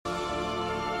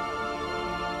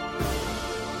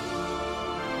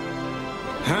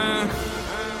Huh?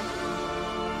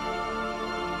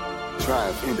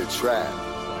 Tribe in the trap.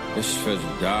 This is for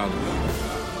the dollar.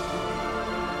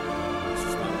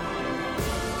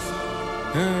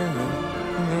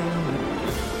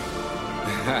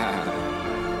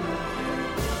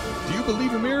 Do you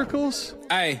believe in miracles?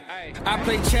 Ay, I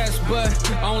play chess, but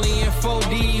only in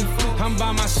 4D. I'm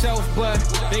by myself, but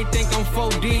they think I'm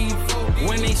 4D.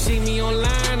 When they see me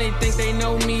online, they think they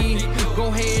know me. Go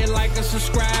ahead, like and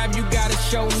subscribe, you gotta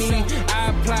show me. I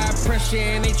applied pressure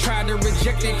and they tried to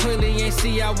reject it. Clearly ain't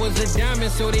see I was a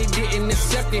diamond, so they didn't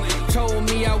accept it. Told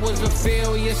me I was a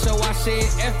failure, so I said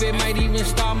F it. Might even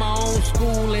start my own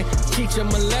school and teach them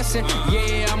a lesson.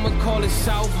 Yeah, I'ma call it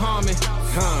South Harmon.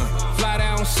 Fly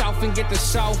down south and get the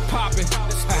South poppin'.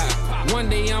 One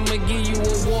day I'ma give you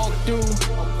a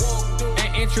walkthrough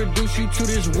and introduce you to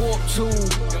this warp tool.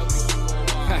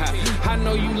 I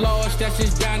know you lost, that's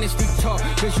just dynasty talk.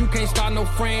 Cause you can't start no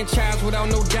franchise without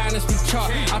no dynasty chart.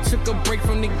 I took a break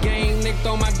from the game, nicked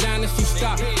on my dynasty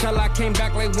stock. Till I came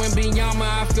back like Wembanyama,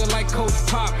 I feel like Coach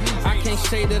Pop. I can't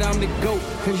say that I'm the GOAT,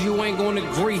 cause you ain't gonna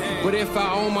agree. But if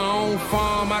I own my own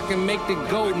farm, I can make the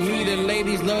GOAT. Me, the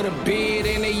ladies love the beard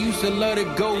and they used to love the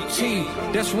goatee.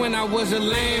 That's when I was a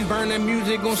lamb, burning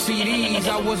music on CDs.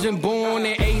 I wasn't born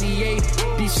in 88,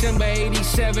 December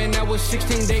 87, that was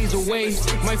 16 days away.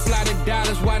 Might fly to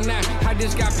Dallas, why not? I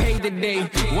just got paid today.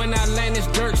 When I land this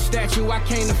dirt statue, I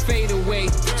came to fade away.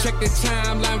 Check the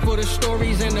timeline for the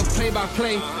stories and the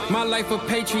play-by-play. My life a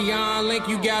Patreon link,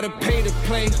 you gotta pay to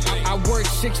play. I work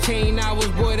 16 hours,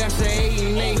 boy, that's an 8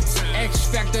 and 8. X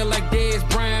Factor like Dez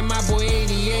Bryant, my boy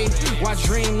 88. Why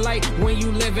dream light when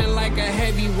you living like a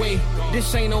heavyweight?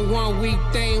 This ain't a 1 week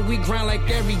thing, we grind like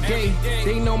every day.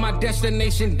 They know my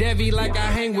destination, Devi, like I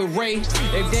hang with Ray.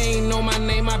 If they ain't know my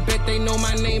name, I bet they know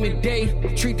my name today.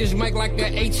 Treat this mic like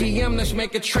an ATM, let's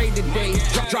make a trade today.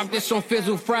 Drop this on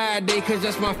Fizzle Friday, cause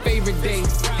that's my favorite day.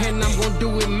 And I'm gonna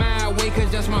do it my way, cause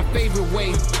that's my favorite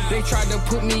way. They tried to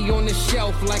put me on the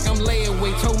shelf like I'm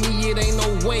layaway. Told me it ain't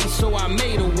no way, so I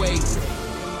made a way.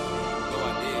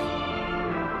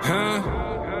 Huh?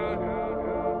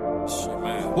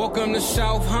 Welcome to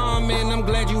South Harmon, I'm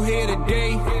glad you here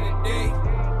today.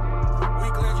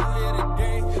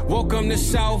 Welcome to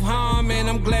South Harmon,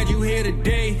 I'm glad you here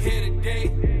today.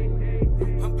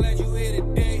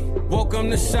 Welcome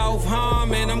to South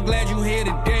Harmon, I'm glad you here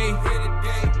today.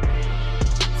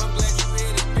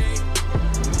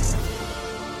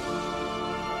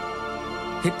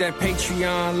 Hit that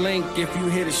Patreon link if you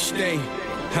here to stay,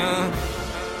 huh?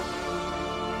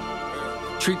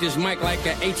 Treat this mic like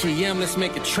an ATM, let's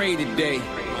make a trade today.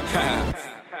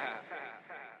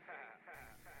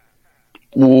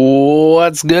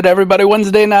 What's good, everybody?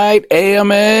 Wednesday night,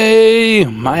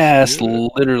 AMA. My ass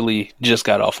literally just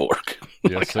got off work.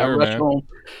 Yes, sir, man.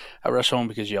 I rush home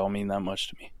because y'all mean that much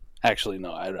to me. Actually,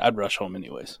 no, I'd rush home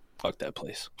anyways. Fuck that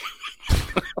place. I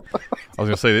was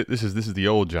gonna say this is the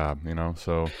old job, you know.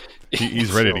 So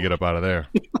he's ready to get up out of there.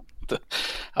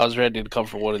 I was ready to come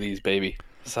for one of these, baby.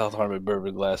 South Harmon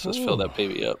bourbon glass. Let's fill that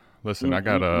baby up. Listen, I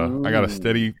got a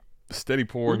steady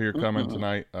pour here coming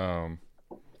tonight.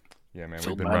 Yeah, man,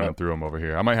 we've been running through them over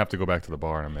here. I might have to go back to the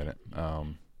bar in a minute.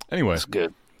 Anyway, that's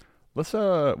good. Let's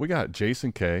we got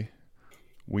Jason K.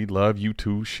 We love you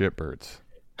too, shitbirds.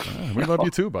 We love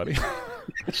you too, buddy.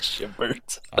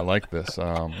 Shitbirds. I like this.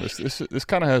 This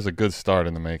kind of has a good start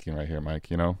in the making right here,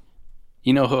 Mike. You know.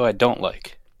 You know who I don't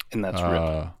like, and that's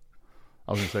Rip.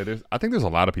 I was gonna say I think there's a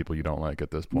lot of people you don't like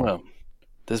at this point. Well,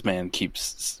 this man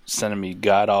keeps sending me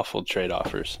god awful trade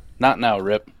offers. Not now,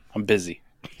 Rip. I'm busy.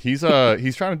 He's trying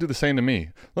to do the same to me.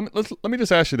 Let me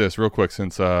just ask you this real quick,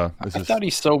 since I thought he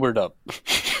sobered up.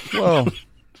 Well,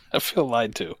 I feel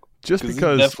lied to. Just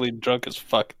because he's definitely drunk as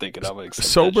fuck, thinking I'm accepting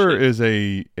sober is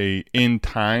a in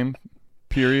time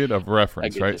period of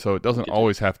reference, right? So it doesn't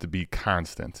always have to be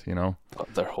constant, you know. Oh,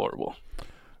 they're horrible.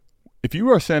 If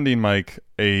you are sending Mike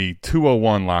a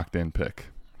 201 locked in pick,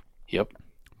 yep,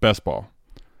 best ball,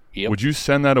 yep, would you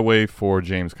send that away for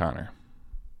James Conner?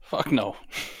 Fuck no.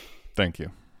 Thank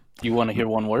you. You want to hear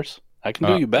one worse? I can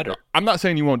do you better. I'm not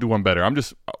saying you won't do one better.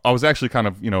 I was actually kind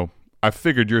of, you know, I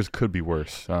figured yours could be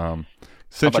worse.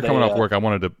 Since you're coming off work, I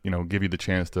wanted to, you know, give you the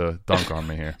chance to dunk on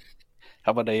me here.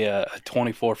 How about a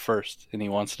 24 first, and he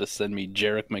wants to send me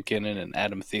Jerick McKinnon and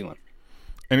Adam Thielen.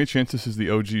 Any chance this is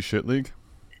the OG shit league?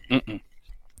 Mm-mm.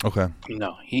 Okay.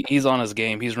 No, he's on his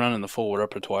game. He's running the full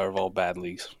repertoire of all bad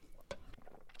leagues.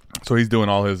 So he's doing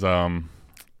all his cleanups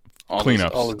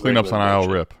on IL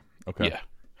Rip. Okay. Yeah.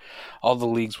 All the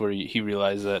leagues where he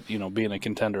realized that, you know, being a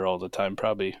contender all the time,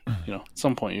 probably, you know, at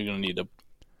some point you're going to need to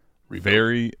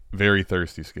Very, very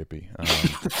thirsty, Skippy.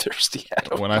 Thirsty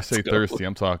Adam. When I say thirsty,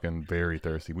 I'm talking very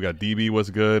thirsty. We got DB was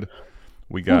good.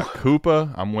 We got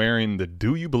Koopa. I'm wearing the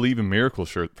Do You Believe in Miracles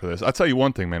shirt for this. I'll tell you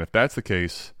one thing, man. If that's the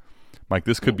case, Mike,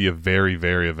 this could be a very,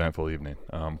 very eventful evening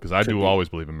because I do always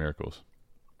believe in miracles.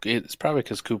 It's probably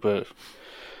because Koopa...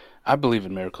 I believe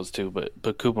in miracles too, but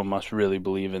Koopa must really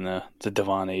believe in the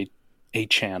Devon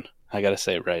Achane. I got to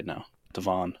say it right now.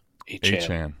 Devon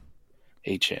Achane.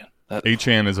 Achane.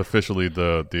 Achane is officially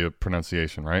the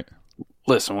pronunciation, right?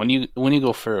 Listen, when you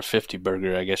go for a 50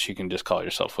 burger, I guess you can just call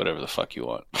yourself whatever the fuck you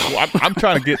want. Well,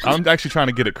 I'm actually trying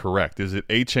to get it correct. Is it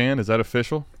Achane? Is that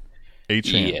official?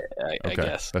 Achane. Yeah, I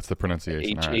guess that's the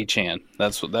pronunciation. Achane.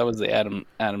 That was the Adam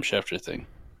Schefter thing.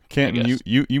 Canton,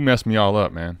 you messed me all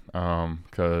up, man.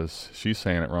 Because she's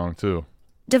saying it wrong too.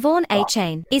 Devon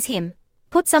Achane is him.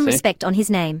 Put some respect on his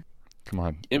name. Come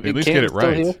on, at least get it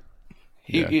right.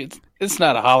 It's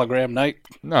not a hologram night.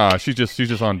 Nah, she's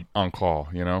just on call.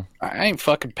 You know. I ain't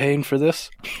fucking paying for this.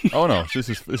 Oh no, this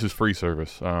is free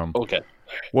service. Okay.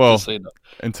 Well,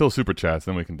 until super chats,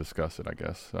 then we can discuss it, I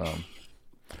guess.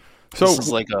 So this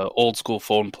is like old school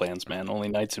phone plans, man. Only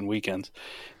nights and weekends,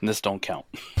 and this don't count.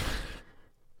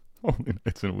 Only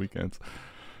nights and weekends.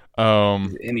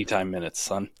 Anytime minutes,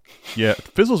 son. Yeah,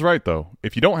 Fizzle's right though.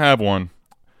 If you don't have one,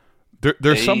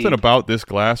 there's something about this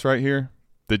glass right here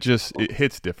that just it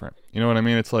hits different. You know what I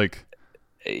mean? It's like,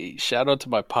 hey, shout out to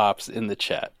my pops in the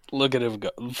chat. Look at him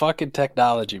go. Fucking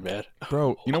technology, man.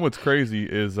 Bro, you know what's crazy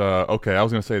is okay. I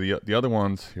was gonna say the other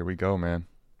ones. Here we go, man.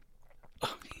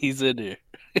 He's in here.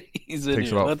 He's in Takes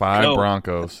here. about Let's 5 go.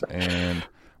 Broncos, and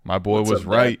my boy was up,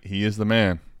 right. He is the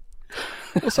man.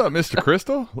 What's up, Mr.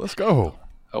 Crystal? Let's go.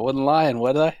 I wasn't lying,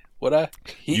 was I?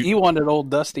 He wanted old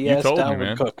dusty ass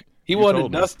Dalvin Cook. He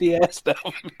wanted dusty ass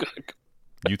Dalvin Cook.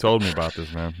 You told me about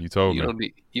this, man. You told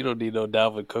me. You don't need no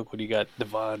Dalvin Cook when you got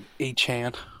Devon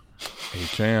Achane.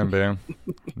 Achane, man.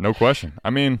 No question. I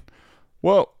mean,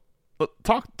 well,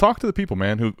 talk to the people,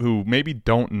 man, who maybe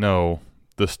don't know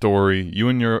the story. You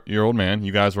and your old man,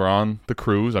 you guys were on the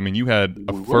cruise. I mean, you had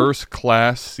a first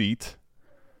class seat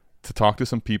to talk to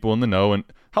some people in the know. And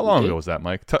how long ago was that,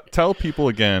 Mike? Tell people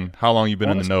again how long you've been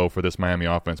in the know for this Miami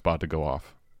offense about to go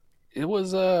off. It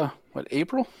was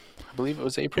April? I believe it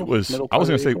was April. It was. I was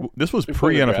going to say this was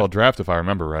pre-NFL draft, if I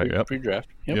remember right. Yep. Pre-draft.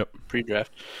 Yep.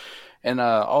 Pre-draft. And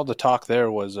all the talk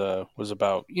there was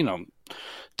about,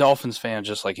 Dolphins fans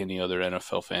just like any other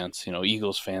NFL fans,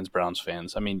 Eagles fans, Browns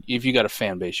fans. I mean, if you got a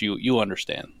fan base, you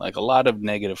understand. Like a lot of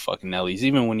negative fucking Nellies,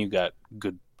 even when you got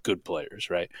good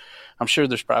players, right? I'm sure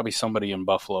there's probably somebody in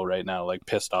Buffalo right now like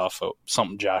pissed off at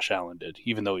something Josh Allen did,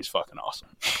 even though he's fucking awesome.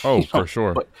 Oh, for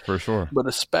sure. For sure. But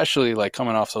especially like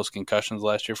coming off those concussions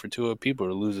last year for Tua, people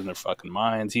are losing their fucking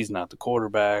minds. He's not the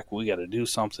quarterback. We got to do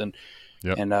something.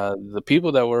 Yep. And the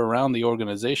people that were around the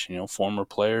organization, former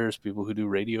players, people who do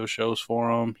radio shows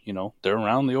for them, they're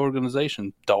around the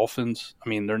organization. Dolphins, I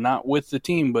mean, they're not with the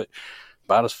team, but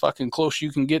about as fucking close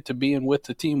you can get to being with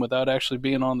the team without actually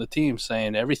being on the team,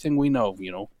 saying everything we know,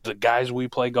 the guys we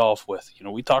play golf with,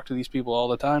 we talk to these people all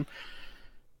the time.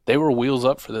 They were wheels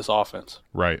up for this offense.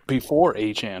 Right. Before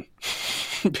Achane.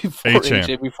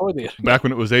 Before the back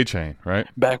when it was Achane, right?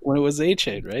 Back when it was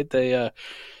Achane, right?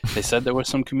 They said there were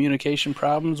some communication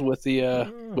problems with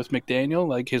with McDaniel,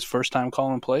 like his first time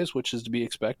calling plays, which is to be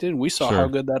expected. And we saw how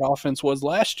good that offense was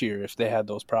last year if they had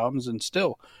those problems, and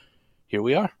still here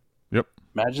we are. Yep.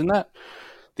 Imagine that.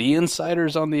 The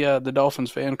insiders on the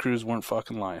Dolphins fan cruise weren't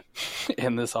fucking lying.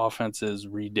 And this offense is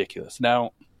ridiculous.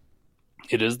 Now,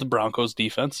 it is the Broncos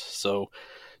defense, so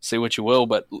say what you will.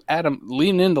 But, Adam,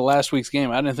 leading into last week's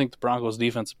game, I didn't think the Broncos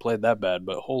defense played that bad,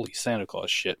 but holy Santa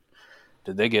Claus shit.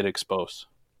 Did they get exposed?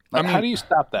 Like, how do you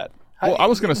stop that? Well, I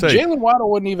was going to say, Jalen Waddle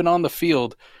wasn't even on the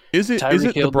field. Is it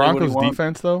the Broncos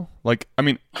defense, though? Like, I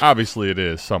mean, obviously it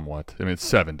is somewhat. I mean, it's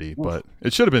 70, but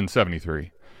it should have been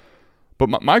 73.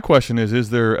 But my question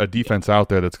is there a defense out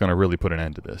there that's going to really put an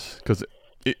end to this? Because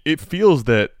it feels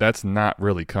that that's not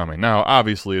really coming. Now,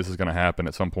 obviously, this is going to happen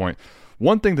at some point.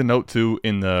 One thing to note, too,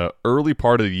 in the early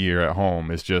part of the year at home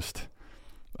is just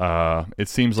it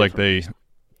seems like they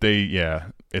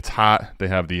it's hot. They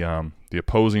have the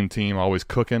opposing team always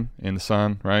cooking in the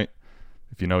sun, right?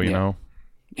 If you know, you know.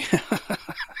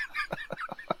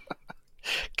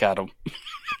 Got him.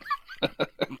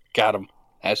 Got him.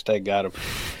 Hashtag got him.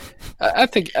 I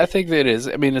think that it is.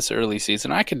 I mean, it's early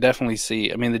season. I can definitely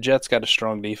see. I mean, the Jets got a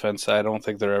strong defense. I don't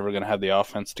think they're ever going to have the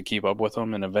offense to keep up with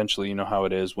them. And eventually, you know how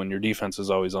it is. When your defense is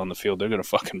always on the field, they're going to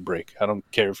fucking break. I don't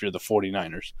care if you're the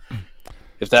 49ers.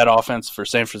 If that offense for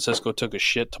San Francisco took a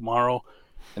shit tomorrow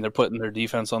and they're putting their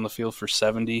defense on the field for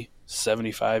 70,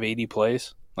 75, 80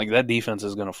 plays, Like, that defense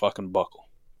is going to fucking buckle,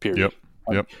 period.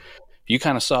 Yep. You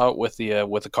kind of saw it with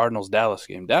the Cardinals-Dallas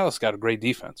game. Dallas got a great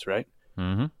defense, right?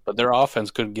 Mm-hmm. But their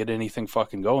offense couldn't get anything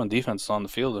fucking going. Defense is on the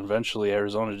field, and eventually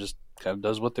Arizona just kind of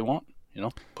does what they want,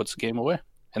 puts the game away.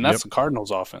 And that's the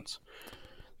Cardinals' offense.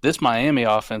 This Miami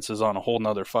offense is on a whole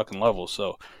nother fucking level.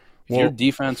 So if your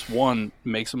defense, one,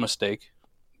 makes a mistake,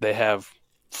 they have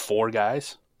 4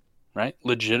 guys, right?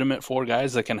 Legitimate 4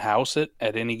 guys that can house it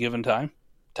at any given time.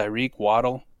 Tyreek,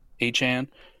 Waddle, Achane,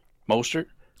 Mostert.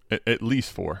 At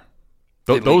least 4.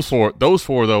 Those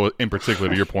four, though, in particular,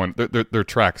 to your point, they're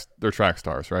track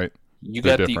stars, right? You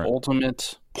got the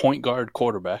ultimate point guard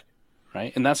quarterback,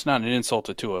 right? And that's not an insult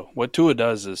to Tua. What Tua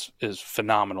does is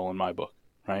phenomenal in my book,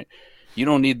 right? You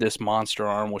don't need this monster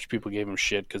arm, which people gave him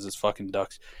shit because it's fucking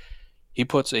ducks. He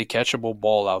puts a catchable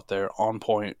ball out there on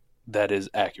point that is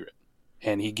accurate.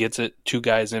 And he gets it 2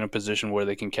 guys in a position where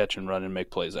they can catch and run and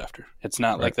make plays after. It's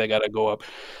not like they got to go up.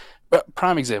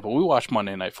 Prime example, we watched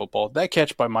Monday Night Football. That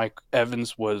catch by Mike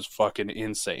Evans was fucking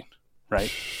insane, right?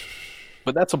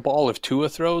 But that's a ball if Tua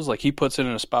throws, like he puts it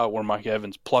in a spot where Mike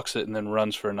Evans plucks it and then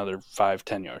runs for another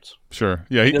 5-10 yards. Sure.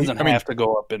 Yeah, he doesn't have to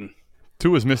go up and...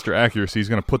 Tua's Mr. Accuracy. He's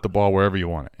going to put the ball wherever you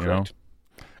want it, you know?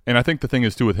 And I think the thing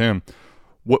is, too, with him,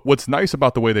 what's nice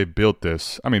about the way they built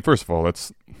this, I mean, first of all,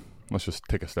 let's just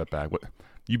take a step back.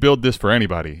 You build this for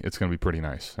anybody, it's going to be pretty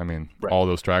nice. I mean, all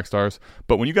those track stars.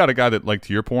 But when you got a guy that, like,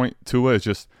 to your point, Tua is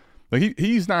just like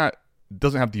he's not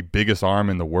doesn't have the biggest arm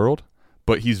in the world,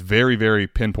 but he's very, very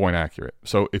pinpoint accurate.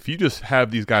 So if you just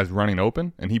have these guys running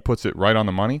open and he puts it right on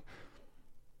the money,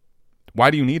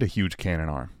 why do you need a huge cannon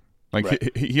arm?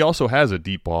 Like he also has a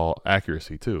deep ball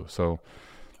accuracy too. So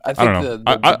I don't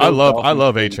know. I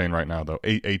love Achane right now though.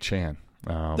 Achane.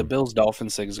 The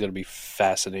Bills-Dolphins thing is going to be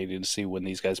fascinating to see when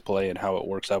these guys play and how it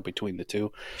works out between the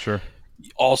two. Sure.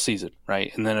 All season,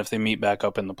 right? And then if they meet back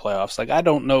up in the playoffs, like I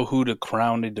don't know who to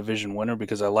crown a division winner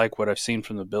because I like what I've seen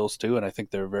from the Bills too, and I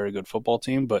think they're a very good football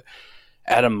team. But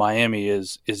Miami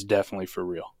is definitely for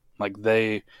real. Like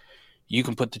you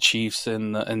can put the Chiefs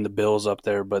and the Bills up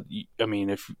there, but I mean,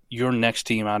 if your next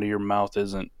team out of your mouth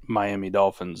isn't Miami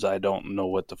Dolphins, I don't know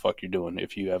what the fuck you're doing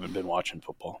if you haven't been watching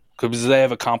football. Because they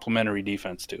have a complementary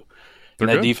defense too, and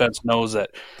that defense knows that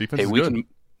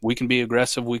we can be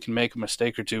aggressive, we can make a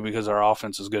mistake or two because our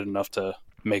offense is good enough to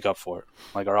make up for it.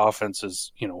 Like our offense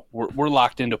is, we're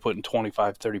locked into putting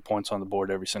 25, 30 points on the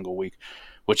board every single week,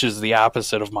 which is the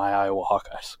opposite of my Iowa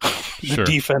Hawkeyes. The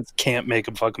defense can't make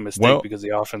a fucking mistake because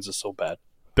the offense is so bad.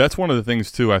 That's one of the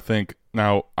things too, I think.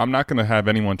 Now, I'm not going to have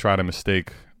anyone try to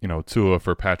mistake, Tua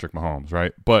for Patrick Mahomes,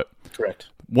 right? But correct.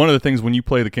 One of the things when you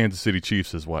play the Kansas City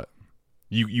Chiefs is what?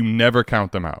 You never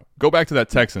count them out. Go back to that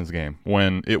Texans game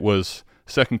when it was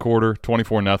second quarter,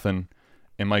 24-0,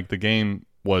 and like the game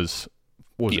was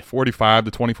it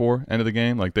 45-24 end of the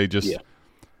game? Like they just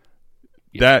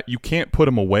that you can't put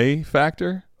them away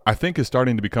factor, I think is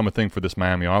starting to become a thing for this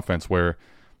Miami offense where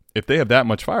if they have that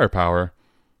much firepower,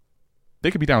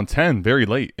 they could be down 10 very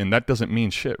late, and that doesn't mean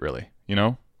shit really,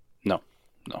 No.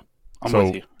 I'm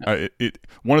with you.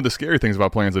 One of the scary things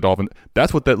about playing as the Dolphins,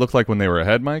 that's what that looked like when they were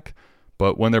ahead, Mike,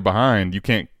 but when they're behind, you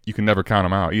can never count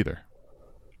them out either.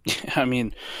 I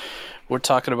mean, we're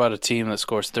talking about a team that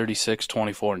scores 36,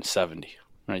 24, and 70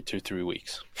 right through 3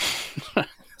 weeks.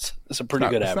 It's a pretty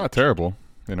good average. It's not terrible,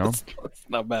 It's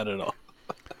not bad at all.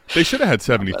 They should have had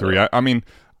 73. I mean,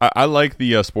 I like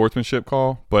the sportsmanship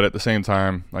call, but at the same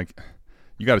time, like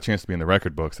you got a chance to be in the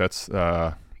record books. That's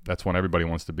one everybody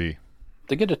wants to be.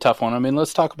 They get a tough one. I mean,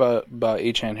 let's talk about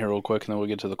Achane here real quick, and then we'll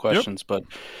get to the questions. Yep. But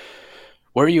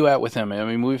where are you at with him? I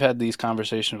mean, we've had these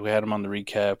conversations. We had him on the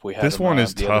recap. This one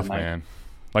is tough, man.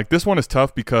 Like, this one is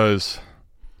tough because,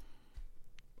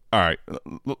 all right,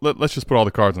 let's just put all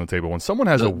the cards on the table. When someone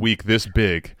has a week this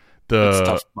big,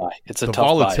 the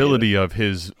volatility of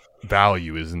his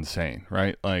value is insane,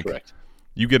 right? Like, correct.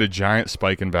 You get a giant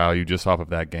spike in value just off of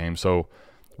that game. So,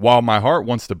 while my heart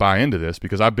wants to buy into this,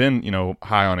 because I've been,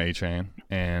 high on Achane,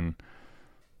 and,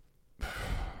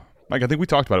 like, I think we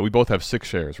talked about it. We both have 6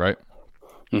 shares, right?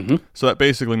 Mm-hmm. So that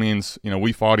basically means,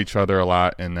 we fought each other a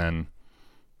lot, and then,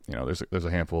 there's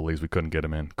a handful of leagues we couldn't get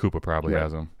him in. Koopa probably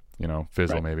has them.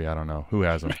 Fizzle maybe, I don't know who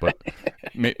has them, but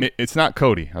it's not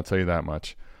Cody. I'll tell you that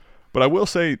much. But I will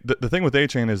say the thing with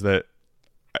Achane is that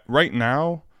right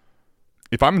now,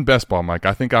 if I'm in best ball, Mike,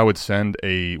 I think I would send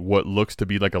what looks to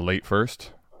be like a late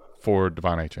first for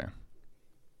Devon Achane.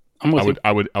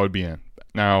 I would be in.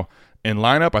 Now in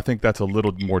lineup, I think that's a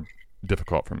little more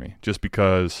difficult for me, just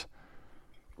because.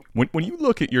 When you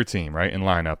look at your team, right, in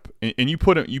lineup, and you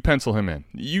pencil him in,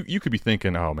 you could be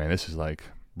thinking, oh man, this is like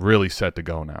really set to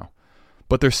go now.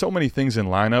 But there's so many things in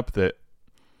lineup that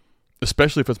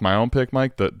especially if it's my own pick,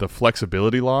 Mike, the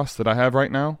flexibility loss that I have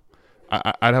right now,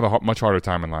 I'd have a much harder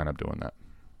time in lineup doing that.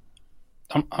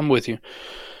 I'm with you,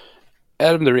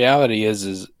 Adam. The reality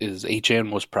is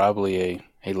Achane was probably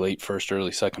a late first,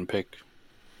 early second pick,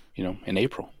 in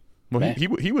April. Well,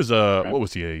 he was right. What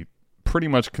was he, a pretty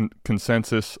much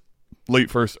consensus late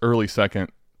first, early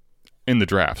second in the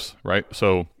drafts, right?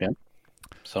 So, yeah.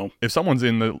 So if someone's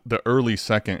in the early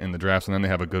second in the drafts and then they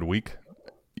have a good week,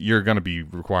 you're going to be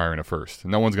requiring a first.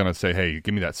 No one's going to say, "Hey,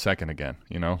 give me that second again."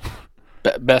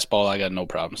 Best ball, I got no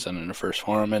problem sending a first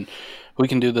for him, and we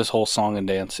can do this whole song and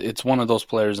dance. It's one of those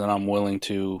players that I'm willing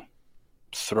to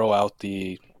throw out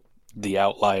the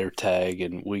outlier tag,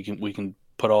 and we can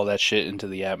put all that shit into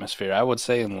the atmosphere. I would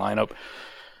say in lineup,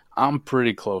 I'm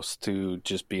pretty close to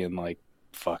just being like,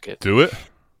 fuck it. Do it.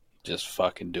 Just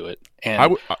fucking do it. And I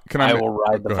will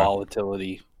ride the Go ahead.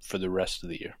 Volatility for the rest of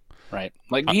the year, right?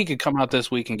 Like, he could come out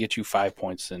this week and get you 5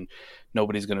 points, and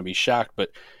nobody's going to be shocked, but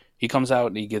he comes out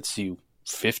and he gets you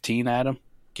 15, Adam,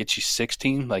 gets you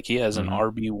 16. Like, he has an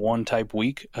RB1 type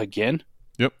week again.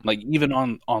 Yep. Like, even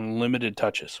on limited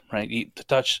touches, right?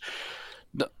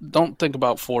 Don't think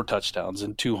about 4 touchdowns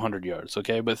and 200 yards,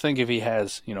 okay? But think if he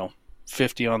has,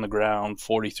 50 on the ground,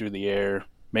 40 through the air,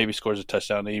 maybe scores a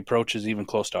touchdown, and he approaches even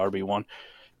close to RB1.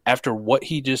 After what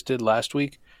he just did last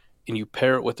week, and you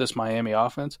pair it with this Miami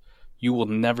offense, you will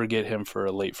never get him for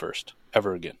a late first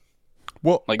ever again.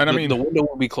 Well, like, the window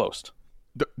will be closed.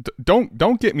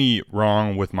 Don't get me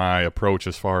wrong with my approach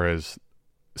as far as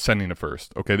sending a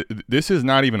first. Okay, this is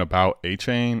not even about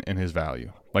Achane and his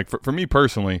value. Like, for me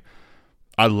personally,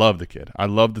 I love the kid. I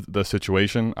love the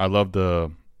situation. I love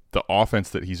the offense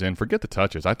that he's in. Forget the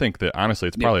touches. I think that, honestly,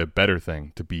 it's probably a better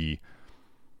thing to be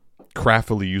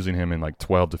craftily using him in like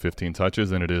 12 to 15 touches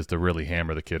than it is to really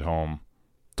hammer the kid home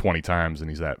 20 times and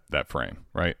he's that frame,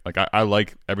 right? Like, I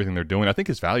like everything they're doing. I think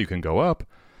his value can go up.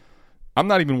 I'm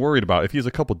not even worried about if he has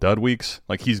a couple dud weeks.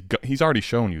 Like, he's already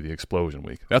shown you the explosion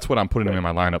week. That's what I'm putting him in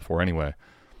my lineup for anyway.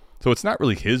 So it's not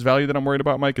really his value that I'm worried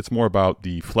about, Mike. It's more about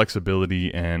the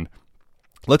flexibility, and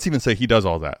let's even say he does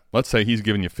all that. Let's say he's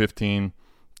giving you 15,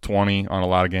 20 on a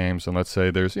lot of games, and let's say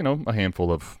there's, a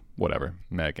handful of whatever,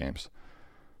 mad games.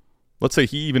 Let's say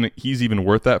he's even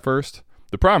worth that first.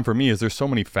 The problem for me is there's so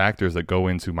many factors that go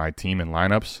into my team and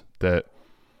lineups that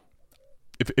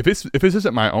if this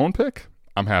isn't my own pick,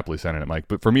 I'm happily sending it, Mike.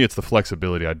 But for me, it's the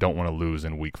flexibility I don't want to lose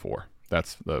in week 4.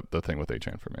 That's the thing with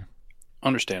Achane for me.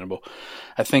 Understandable.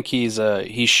 I think he's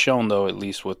shown, though, at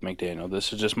least with McDaniel.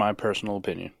 This is just my personal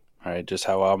opinion, all right, just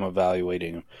how I'm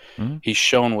evaluating him. Mm-hmm. He's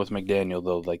shown with McDaniel,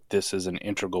 though, like, this is an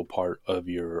integral part of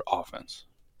your offense.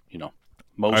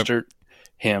 Mostert,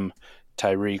 him,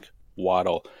 Tyreek,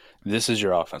 Waddle. This is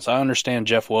your offense. I understand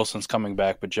Jeff Wilson's coming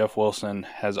back, but Jeff Wilson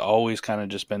has always kind of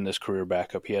just been this career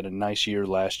backup. He had a nice year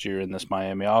last year in this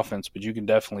Miami offense, but you can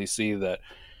definitely see that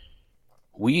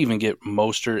we even get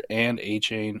Mostert and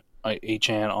Achane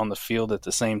on the field at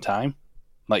the same time.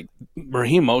 Like,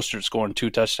 Raheem Mostert scoring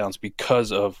 2 touchdowns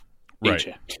because of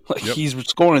Achane. Like, he's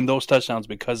scoring those touchdowns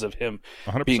because of him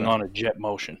 100%. Being on a jet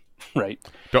motion, right?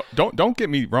 Don't get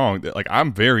me wrong. Like,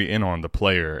 I'm very in on the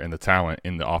player and the talent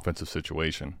in the offensive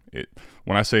situation.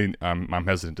 When I say I'm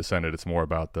hesitant to send it, it's more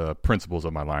about the principles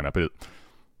of my lineup.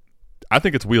 I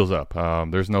think it's wheels up.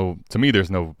 There's no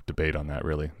debate on that,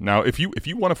 really. Now, if you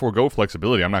want to forego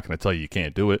flexibility, I'm not going to tell you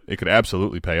can't do it. It could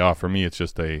absolutely pay off. For me, it's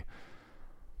just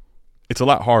it's a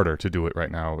lot harder to do it right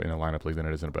now in a lineup league than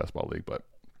it is in a best ball league. But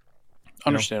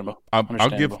understandable.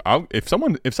 If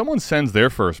someone sends their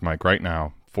first, Mike, right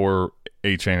now for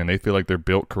Achane and they feel like they're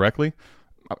built correctly,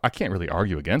 I can't really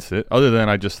argue against it. Other than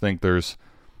I just think there's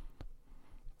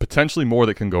potentially more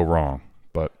that can go wrong.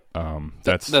 But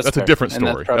that's a different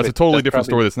story. That's a totally different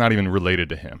story that's not even related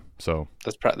to him. So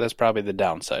that's probably the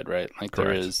downside, right? Like,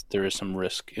 correct. there is some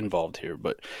risk involved here,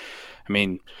 but I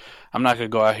mean, I'm not going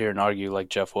to go out here and argue like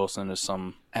Jeff Wilson is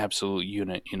some absolute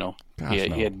unit. Gosh,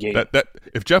 he had game. That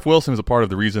if Jeff Wilson is a part of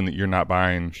the reason that you're not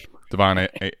buying Devon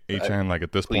Achane, like,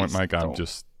 at this point, Mike, I'm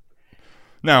just.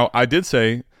 Now, I did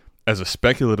say, as a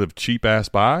speculative cheap ass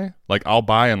buy, like, I'll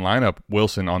buy and line up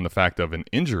Wilson on the fact of an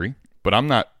injury. But I'm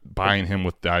not buying him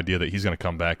with the idea that he's going to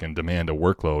come back and demand a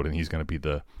workload and he's going to be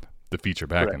the feature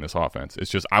back in this offense.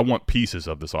 It's just I want pieces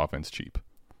of this offense cheap.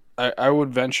 I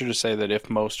would venture to say that if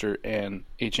Mostert and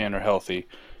Achane are healthy,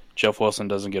 Jeff Wilson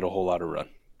doesn't get a whole lot of run,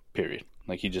 period.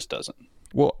 Like, he just doesn't.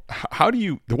 Well, how do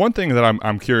you – the one thing that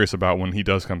I'm curious about when he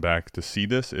does come back to see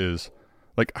this is,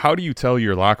 like, how do you tell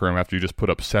your locker room after you just put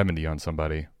up 70 on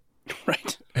somebody?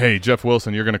 Right. Hey, Jeff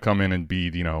Wilson, you're going to come in and be,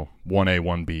 1A,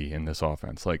 1B in this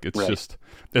offense. Like, it's just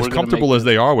as comfortable as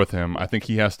they are with him, I think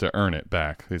he has to earn it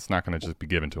back. It's not going to just be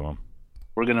given to him.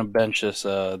 we're gonna bench this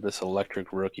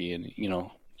electric rookie and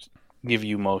give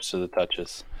you most of the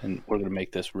touches, and we're gonna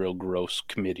make this real gross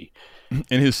committee.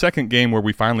 In his second game, where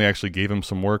we finally actually gave him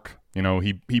some work,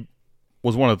 he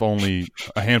was one of only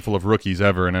a handful of rookies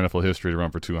ever in NFL history to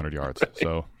run for 200 yards.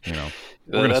 So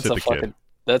we're gonna sit the kid.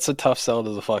 That's a tough sell to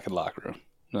the fucking locker room.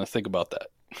 Now think about that.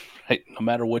 Right? No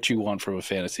matter what you want from a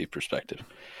fantasy perspective.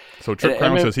 So Trip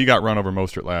Crown says he got run over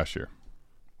Mostert last year.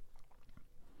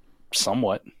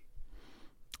 Somewhat.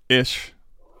 Ish.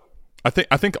 I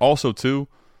think also too,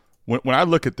 when I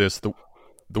look at this,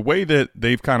 the way that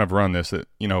they've kind of run this, that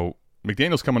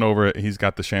McDaniel's coming over, he's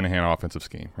got the Shanahan offensive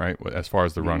scheme, right? As far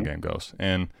as the run game goes,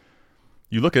 and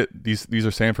you look at these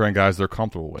are San Fran guys they're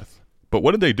comfortable with. But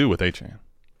what did they do with Achane?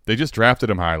 They just drafted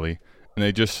him highly, and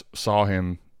they just saw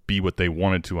him be what they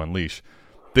wanted to unleash.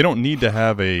 They don't need to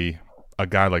have a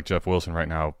guy like Jeff Wilson right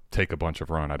now take a bunch of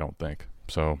run, I don't think.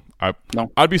 So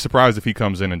I'd be surprised if he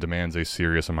comes in and demands a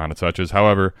serious amount of touches.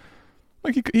 However,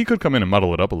 he could come in and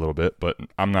muddle it up a little bit, but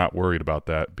I'm not worried about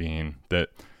that, being that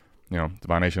Devon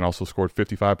Achane also scored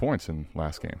 55 points in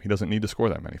last game. He doesn't need to score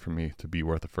that many for me to be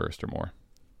worth a first or more.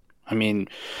 I mean,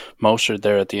 Mostert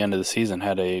there at the end of the season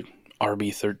had a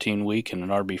RB13 week and an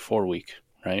RB4 week,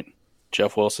 right?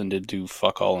 Jeff Wilson did do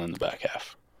fuck all in the back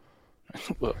half.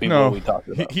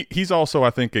 He's also, I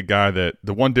think, a guy that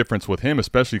the one difference with him,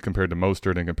 especially compared to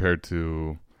Mostert and compared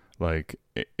to like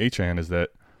Achane, is that,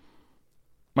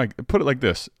 Mike, put it like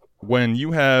this: when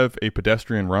you have a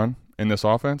pedestrian run in this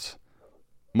offense,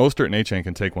 Mostert and Achane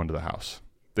can take one to the house.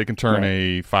 They can turn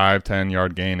a 5-10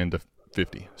 yard gain into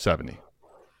 50, 70.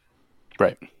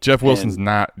 Right. Jeff Wilson's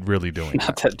not really doing that.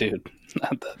 Not that dude.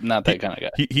 Not that kind of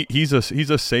guy. He's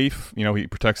a safe. He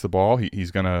protects the ball.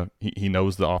 He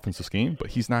knows the offensive scheme,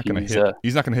 but he's not going to hit.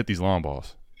 He's not going to hit these long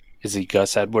balls. Is he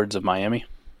Gus Edwards of Miami?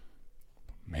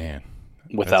 Man,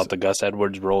 without the Gus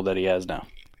Edwards role that he has now.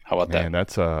 How about that? Man,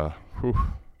 that's I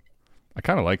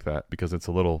kind of like that because it's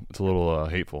a little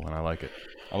hateful, and I like it.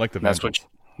 I like the.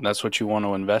 That's what you want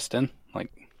to invest in.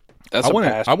 Like that's I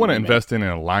want to invest in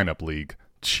a lineup league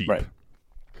cheap. Right.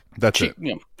 That's cheap, it.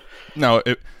 Yeah. Now,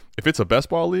 if it's a best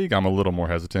ball league, I'm a little more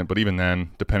hesitant. But even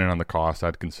then, depending on the cost,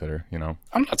 I'd consider. I'm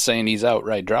not saying he's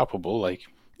outright droppable. Like,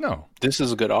 no, this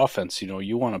is a good offense.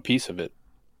 You want a piece of it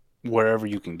wherever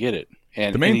you can get it.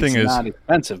 And the main thing is not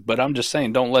expensive. But I'm just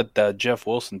saying, don't let Jeff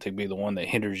Wilson be the one that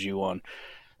hinders you on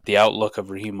the outlook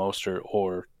of Raheem Mostert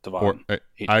or Devon.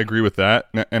 I agree with that,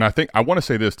 and I think I want to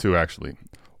say this too. Actually,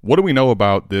 what do we know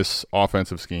about this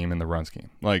offensive scheme and the run scheme?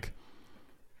 Like,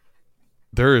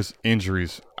 there is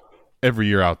injuries every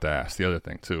year out the ass. The other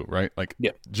thing too, right? Like,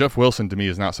 Jeff Wilson to me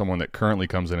is not someone that currently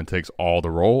comes in and takes all the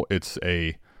role. It's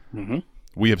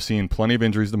we have seen plenty of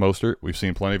injuries to Mostert. We've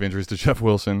seen plenty of injuries to Jeff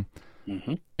Wilson,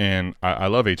 and I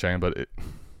love Achane, but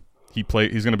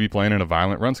he's going to be playing in a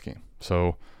violent run scheme.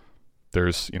 So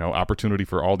there's opportunity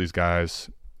for all these guys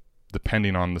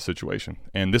depending on the situation.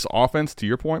 And this offense, to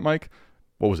your point, Mike,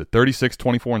 what was it? 36,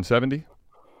 24, and 70.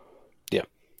 Yeah.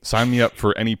 Sign me up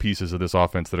for any pieces of this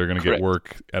offense that are going to get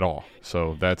work at all.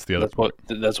 So that's the other part.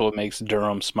 That's what makes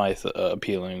Durham Smythe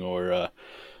appealing, or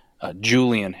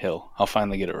Julian Hill. I'll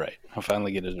finally get it right. I'll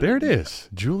finally get it. There it is.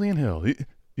 Julian Hill.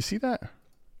 You see that?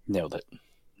 Nailed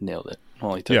it.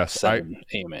 Only took 7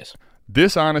 AMAs.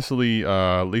 This honestly,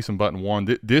 Leeson Button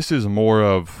 1, this is more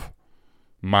of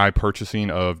my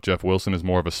purchasing of Jeff Wilson is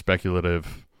more of a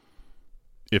speculative.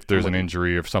 If there's an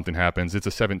injury or if something happens, it's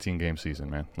a 17-game season,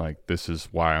 man. Like, this is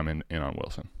why I'm in on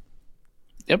Wilson.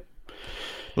 Yep.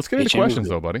 Let's get into questions,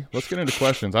 though, buddy. Let's get into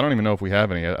questions. I don't even know if we have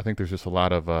any. I think there's just a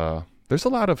lot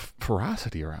of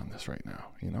ferocity around this right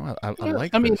now. I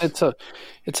like. I mean, it's a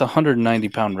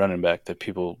 190-pound running back that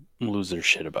people lose their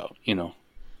shit about.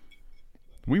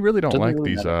 We really don't like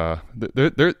these.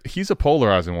 He's a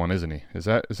polarizing one, isn't he? Is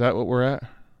that what we're at?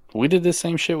 We did the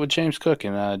same shit with James Cook,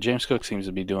 and James Cook seems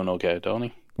to be doing okay, don't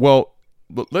he? Well,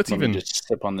 Let me just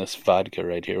sip on this vodka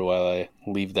right here while I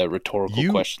leave that rhetorical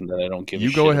question that I don't give a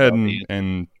shit about. You go ahead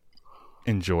and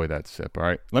enjoy that sip, all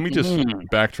right? Let me just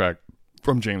backtrack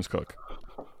from James Cook.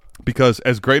 Because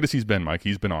as great as he's been, Mike,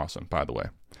 he's been awesome, by the way.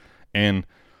 And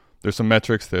there's some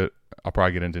metrics that I'll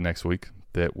probably get into next week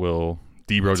that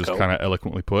Debro just kind of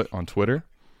eloquently put on Twitter.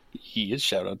 Yes,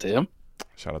 shout out to him.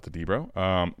 Shout out to Debro.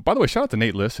 By the way, shout out to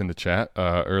Nate Liss in the chat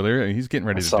earlier. He's getting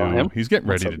ready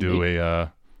to do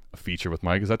a feature with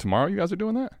Mike. Is that tomorrow you guys are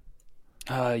doing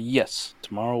that? Yes.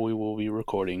 Tomorrow we will be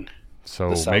recording.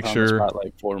 So make sure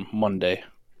spotlight for Monday.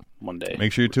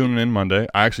 Make sure you're tuning in Monday.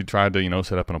 I actually tried to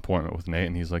set up an appointment with Nate,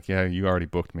 and he's like, "Yeah, you already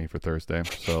booked me for Thursday."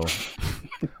 So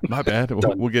my bad.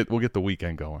 We'll get the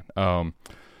weekend going.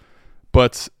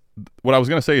 But what I was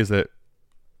gonna say is that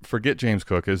forget James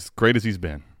Cook, as great as he's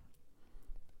been.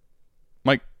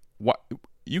 Mike,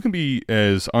 you can be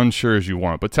as unsure as you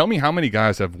want, but tell me how many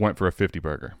guys have went for a 50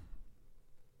 burger.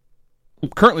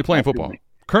 Currently playing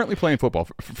football.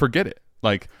 Forget it.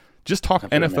 Like, just talk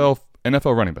NFL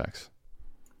running backs.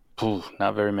 Ooh,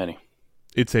 not very many.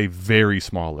 It's a very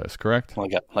small list, correct?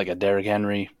 Like a Derrick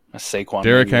Henry, a Saquon.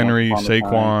 Derrick Henry,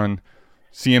 Saquon,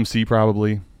 CMC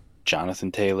probably.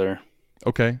 Jonathan Taylor.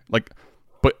 Okay.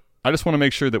 But I just want to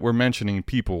make sure that we're mentioning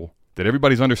people, that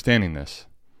everybody's understanding this.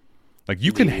 Like,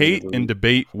 you can hate and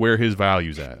debate where his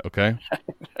value's at, okay?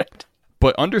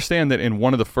 But understand that in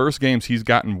one of the first games he's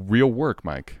gotten real work,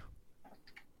 Mike.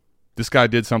 This guy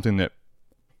did something that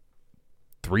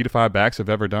 3 to 5 backs have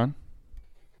ever done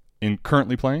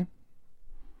currently playing.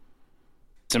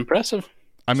 It's impressive.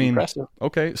 Impressive.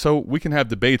 Okay, so we can have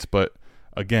debates, but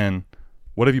again,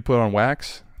 what have you put on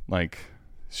wax? Like,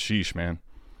 sheesh, man.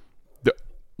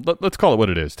 Let's call it what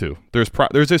it is, too. There's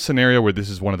a scenario where this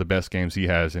is one of the best games he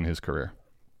has in his career.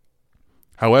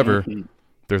 However,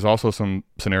 there's also some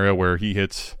scenario where he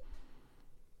hits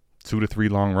 2 to 3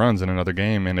 long runs in another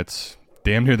game, and it's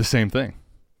damn near the same thing.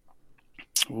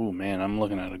 Ooh, man, I'm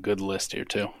looking at a good list here,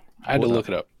 too. I had to look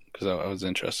it up because I was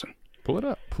interested. Pull it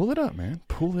up, man.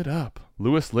 Pull it up.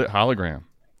 Lewis Lit hologram.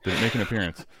 Did it make an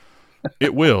appearance?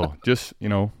 It will. Just,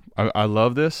 I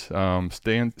love this.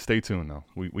 Stay tuned, though.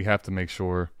 We have to make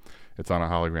sure it's on a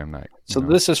hologram night. So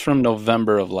this is from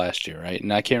November of last year, right?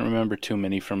 And I can't remember too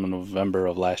many from November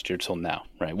of last year till now,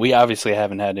 right? We obviously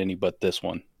haven't had any but this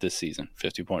one this season,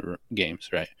 50-point games,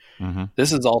 right? Mm-hmm.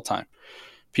 This is all time.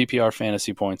 PPR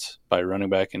fantasy points by running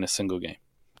back in a single game.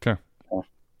 Okay.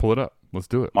 Pull it up. Let's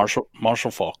do it.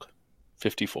 Marshall Faulk,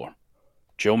 54.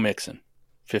 Joe Mixon,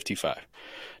 55.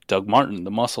 Doug Martin,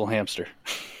 the muscle hamster,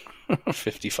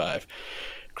 55.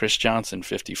 Chris Johnson,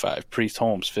 55. Priest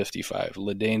Holmes, 55.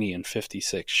 LaDainian,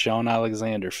 56. Sean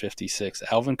Alexander, 56.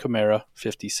 Alvin Kamara,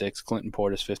 56. Clinton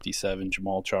Portis, 57.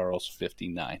 Jamal Charles,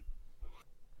 59.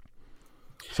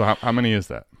 So how many is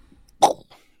that?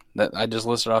 I just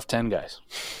listed off 10 guys.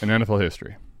 In NFL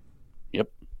history. Yep.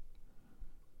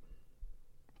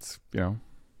 It's,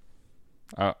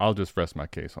 I'll just rest my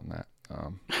case on that.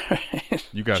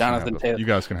 You guys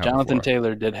can have Jonathan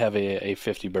Taylor did have a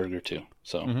 50 burger too,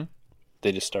 so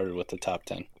they just started with the top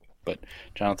 10. But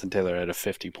Jonathan Taylor had a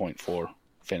 50.4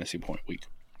 fantasy point week.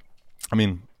 I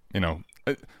mean,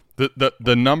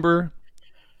 the number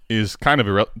is kind of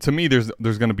irrelevant to me. There's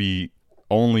going to be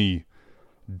only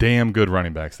damn good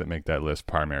running backs that make that list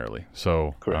primarily.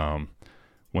 So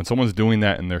when someone's doing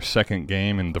that in their second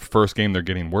game and the first game they're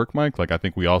getting work, Mike, like I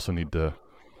think we also need to.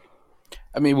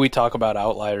 I mean, we talk about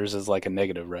outliers as like a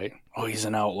negative, right? Oh, he's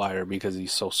an outlier because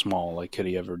he's so small. Like, could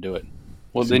he ever do it?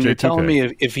 Well, then you're telling me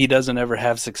if he doesn't ever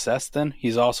have success, then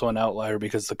he's also an outlier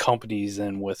because the company he's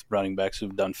in with running backs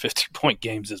who've done 50-point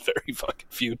games is very fucking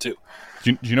few, too.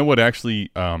 Do you know what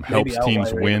actually helps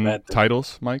teams win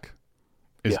titles, Mike?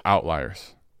 Is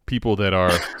outliers. People that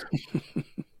are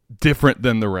different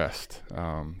than the rest.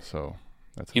 So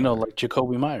that's like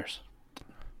Jacoby Myers.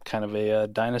 Kind of a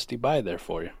dynasty buy there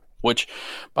for you. Which,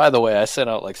 by the way, I sent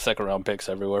out like second-round picks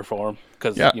everywhere for him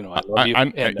because I love you,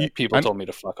 and people told me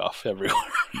to fuck off everywhere.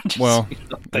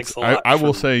 Thanks a lot. I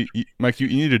will say, Mike, you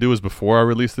need to do is before I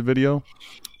release the video,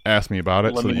 ask me about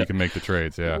it so that you can make the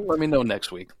trades. Yeah, let me know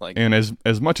next week. And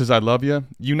as much as I love you,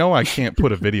 I can't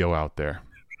put a video out there,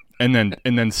 and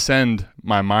then send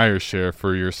my Myers share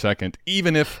for your second,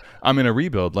 even if I'm in a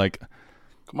rebuild. Like,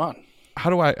 come on,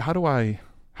 how do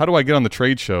I get on the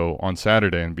trade show on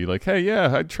Saturday and be like, hey,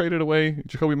 yeah, I traded away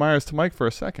Jacoby Myers to Mike for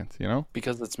a second,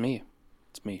 Because it's me.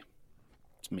 It's me.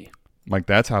 Mike,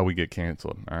 that's how we get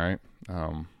canceled, all right?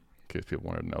 In case people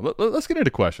wanted to know. Let's get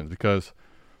into questions because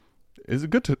it's a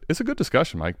good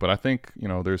discussion, Mike, but I think,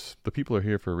 the people are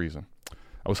here for a reason.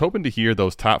 I was hoping to hear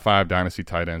those top 5 dynasty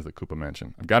tight ends that Koopa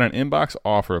mentioned. I've got an inbox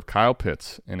offer of Kyle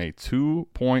Pitts in a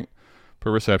 2-point per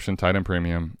reception tight end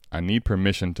premium. I need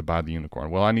permission to buy the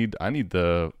unicorn. Well, I need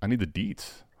the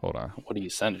deets. Hold on. What are you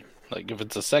sending? Like, if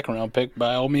it's a second round pick,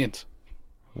 by all means.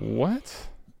 What?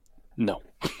 No.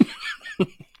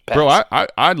 Bro,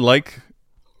 I'd like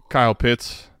Kyle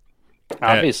Pitts.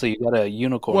 Obviously, you got a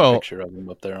unicorn picture of him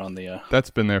up there on the.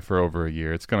 That's been there for over a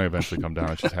year. It's going to eventually come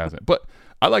down. It just hasn't. But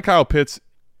I like Kyle Pitts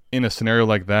in a scenario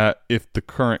like that if the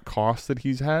current cost that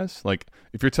he has, like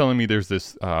if you're telling me there's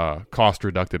this cost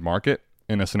reducted market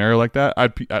in a scenario like that,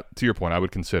 to your point, I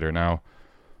would consider. Now,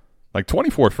 like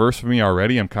 24 first for me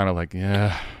already, I'm kind of like,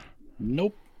 yeah.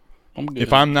 Nope. I'm good.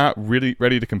 If I'm not really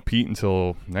ready to compete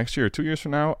until next year or 2 years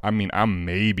from now, I mean, I'm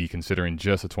maybe considering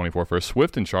just a 24 first.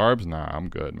 Swift and Charbs, nah, I'm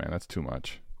good, man. That's too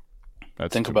much.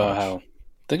 Think about how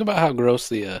Think about how gross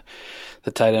the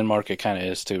tight end market kind of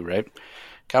is too, right?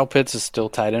 Kyle Pitts is still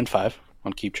tight end 5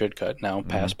 on Keep Trade Cut, now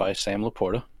passed by Sam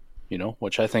Laporta,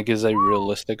 which I think is a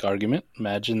realistic argument.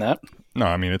 Imagine that. No,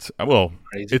 I mean it's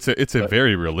a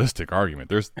very realistic argument.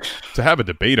 To have a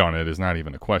debate on it is not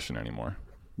even a question anymore.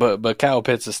 But Kyle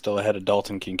Pitts is still ahead of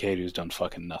Dalton Kincaid, who's done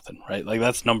fucking nothing, right? Like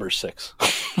that's number 6.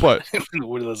 But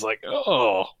it's like,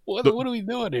 what are we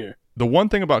doing here? The one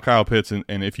thing about Kyle Pitts, and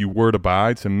if you were to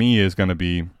buy, to me is going to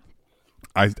be,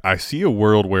 I see a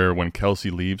world where when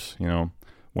Kelsey leaves,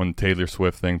 when Taylor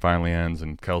Swift thing finally ends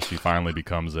and Kelsey finally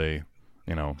becomes a,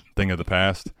 thing of the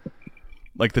past,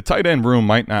 like the tight end room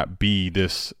might not be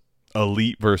this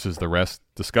elite versus the rest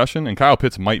discussion, and Kyle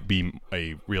Pitts might be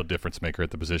a real difference maker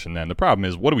at the position then. The problem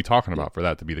is, what are we talking about for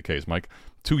that to be the case, Mike?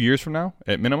 2 years from now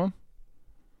at minimum?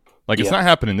 Like, it's not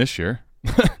happening this year.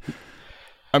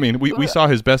 I mean, we saw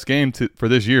his best game for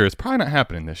this year. It's probably not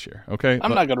happening this year, okay?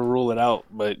 I'm not going to rule it out,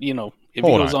 but, if he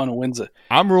goes on and wins it.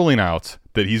 I'm ruling out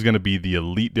that he's going to be the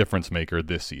elite difference maker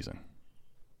this season.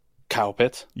 Kyle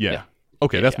Pitts? Yeah.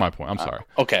 Okay, that's my point. I'm sorry.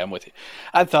 Okay, I'm with you.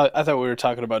 I thought we were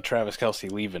talking about Travis Kelce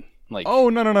leaving. Like, no.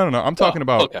 I'm talking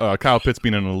about Kyle Pitts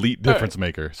being an elite difference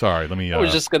maker. Sorry, let me. I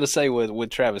was just gonna say with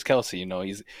Travis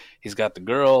Kelce, he's got the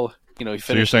girl. He finishes.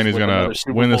 So you're saying he's gonna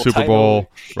win the Super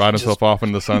Bowl, ride himself off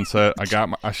into the sunset. I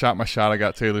shot my shot. I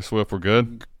got Taylor Swift. We're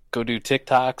good. Go do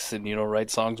TikToks and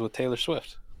write songs with Taylor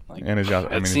Swift. Like, and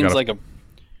it seems like a.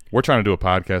 We're trying to do a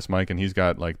podcast, Mike, and he's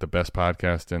got like the best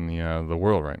podcast in the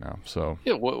world right now. So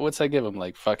yeah, what's that give him?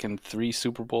 Like fucking 3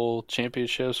 Super Bowl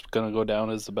championships. Gonna go down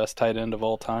as the best tight end of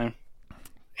all time.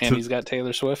 And he's got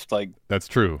Taylor Swift. Like that's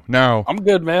true. Now I'm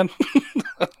good, man.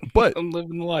 But I'm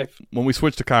living the life. When we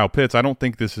switch to Kyle Pitts, I don't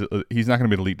think he's not going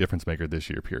to be an elite difference maker this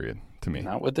year. Period. To me,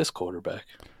 not with this quarterback.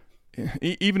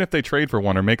 Even if they trade for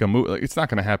one or make a move, it's not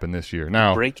going to happen this year.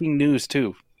 Now, breaking news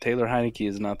too: Taylor Heineke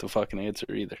is not the fucking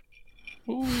answer either.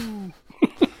 Ooh.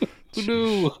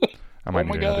 I might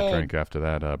need another drink after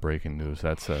that breaking news.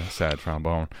 That's a sad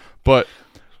trombone. But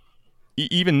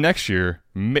even next year,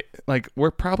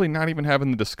 we're probably not even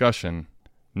having the discussion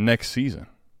next season.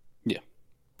 Yeah.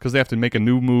 Because they have to make a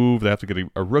new move. They have to get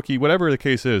a rookie, whatever the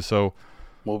case is. So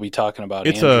we'll be talking about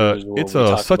it's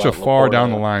such a far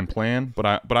down the line plan, but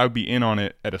I would be in on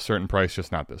it at a certain price,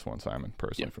 just not this one, Simon,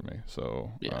 personally for me.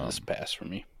 So yeah, this pass for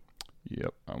me.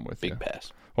 Yep, I'm with you. Big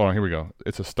pass. Hold on, here we go.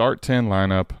 It's a start 10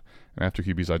 lineup, and after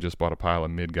QBs, I just bought a pile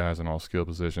of mid guys in all skill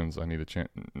positions. I need a chance.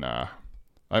 Nah,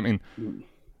 I mean,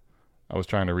 I was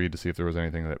trying to read to see if there was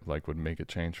anything that would make it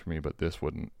change for me, but this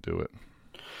wouldn't do it.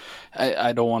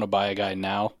 I don't want to buy a guy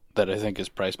now that I think his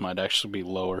price might actually be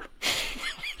lower.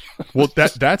 Well,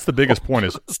 that's the biggest point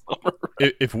is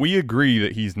if we agree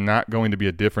that he's not going to be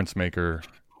a difference maker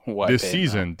this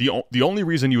season, the only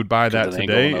reason you would buy that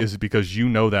today is because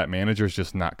that manager is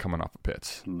just not coming off of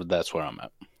Pitts. But that's where I'm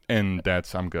at. And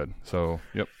I'm good. So,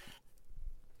 yep.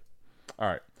 All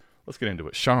right, let's get into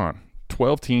it. Sean,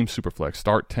 12-team Superflex,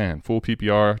 start 10, full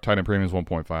PPR, tight end premiums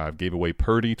 1.5, gave away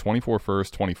Purdy, 24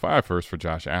 first, 25 first for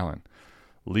Josh Allen.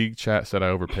 League chat said I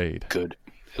overpaid. Good.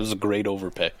 It was a great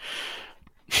overpay.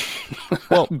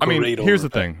 Well, I mean, here's the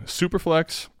thing.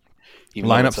 Superflex,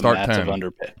 lineup start 10.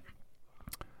 Underpay.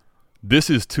 This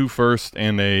is 2 first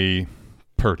and a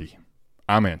Purdy.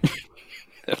 I'm in.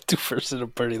 2 first and a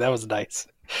Purdy. That was nice.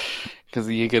 Because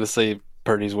you got to say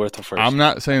Purdy's worth a first. I'm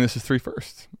not saying this is 3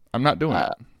 firsts. I'm not doing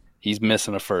it. He's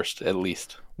missing a first, at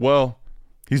least. Well,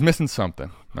 he's missing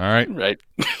something. All right? Right.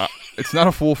 It's not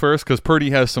a full first because Purdy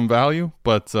has some value.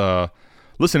 But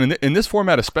listen, in this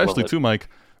format especially too, Mike,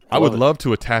 I would love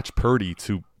to attach Purdy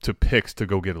to picks to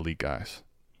go get elite guys.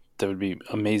 That would be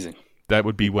amazing. That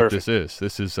would be what this is.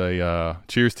 This is a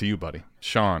cheers to you, buddy.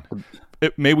 Sean.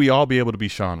 May we all be able to be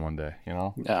Sean one day,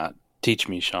 Teach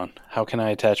me, Sean. How can I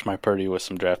attach my Purdy with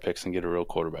some draft picks and get a real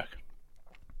quarterback?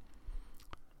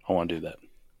 I want to do that.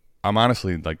 I'm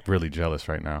honestly really jealous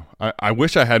right now. I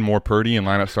wish I had more Purdy in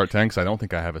lineup start 10 because I don't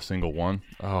think I have a single one.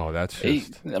 Oh, that's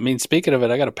just... I mean, speaking of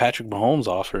it, I got a Patrick Mahomes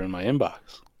offer in my inbox.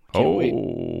 Can't wait.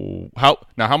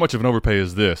 How much of an overpay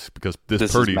is this? Because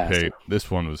this Purdy pay, this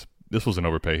was an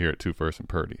overpay here at 2 first and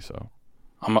Purdy. So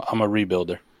I'm a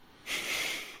rebuilder.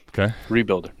 Okay,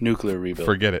 rebuilder, nuclear rebuilder.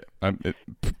 Forget it.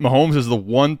 Mahomes is the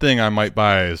one thing I might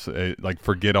buy is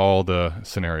forget all the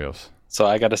scenarios. So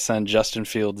I got to send Justin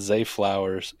Fields, Zay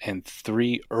Flowers, and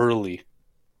 3 early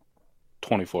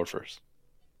 24 first.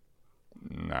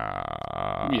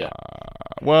 Nah. Yeah.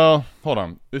 Well, hold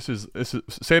on. This is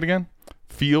say it again.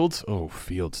 Fields. Oh,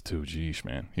 Fields too. Geesh,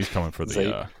 man. He's coming for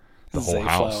the whole Zay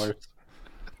house. Flowers.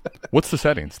 What's the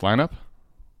settings? Lineup?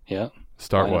 Yeah.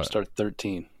 Start lineup what? Start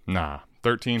 13. Nah.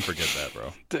 13, forget that,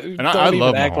 bro. Dude, and don't I even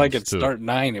love act Mahomes, like at too. start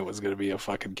 9 it was going to be a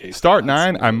fucking case. Start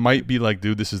 9, I might be like,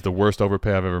 dude, this is the worst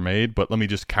overpay I've ever made, but let me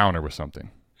just counter with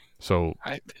something. So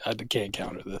I can't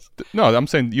counter this. No, I'm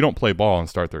saying you don't play ball and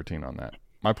start 13 on that.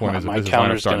 My point is, if this is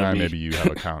lineup start 9, maybe you have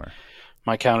a counter.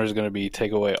 My counter is going to be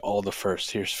take away all the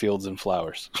first. Here's Fields and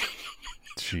Flowers.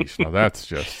 Jeez, no, that's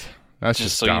just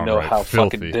so you know how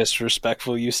filthy. fucking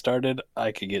disrespectful you started.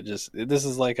 I could get this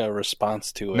is like a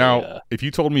response to now. If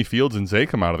you told me Fields and Zay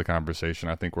come out of the conversation,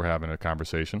 I think we're having a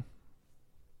conversation.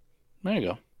 There you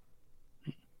go.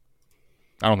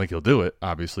 I don't think he'll do it,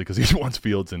 obviously, because he wants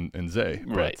Fields and Zay.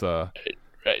 Right. But,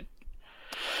 right.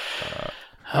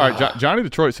 All right. Johnny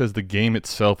Detroit says the game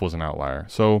itself was an outlier.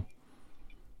 So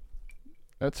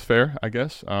that's fair, I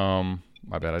guess. My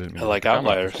bad. I didn't mean I like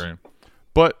outliers.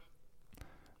 But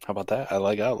how about that? I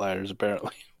like outliers,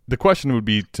 apparently. The question would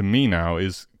be to me now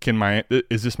is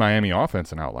this Miami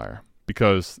offense an outlier?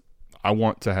 Because I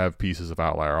want to have pieces of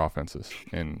outlier offenses,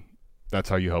 and that's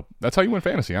how you win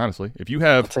fantasy, honestly. If you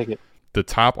have the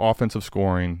top offensive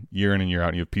scoring year in and year out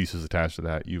and you have pieces attached to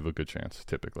that, you have a good chance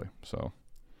typically. So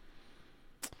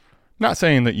not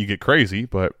saying that you get crazy,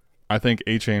 but I think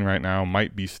Achane right now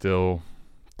might be still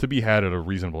to be had at a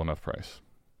reasonable enough price.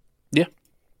 Yeah.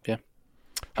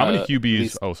 How many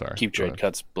QBs? Oh, sorry. Keep trade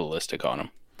cuts ballistic on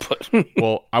him.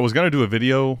 Well, I was going to do a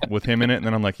video with him in it, and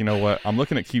then I'm like, you know what? I'm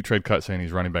looking at Keep Trade Cut saying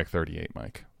he's running back 38,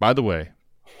 Mike. By the way,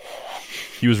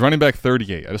 he was running back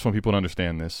 38. I just want people to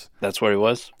understand this. That's where he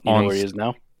was? You know where he is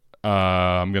now?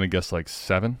 I'm going to guess like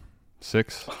 7,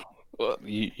 6. Well,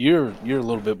 you're a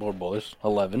little bit more bullish,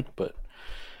 11, but...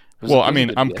 Well, I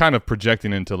mean, I'm kind of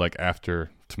projecting into like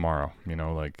after tomorrow,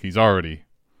 like he's already...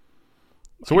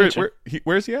 So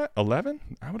where's he at? 11?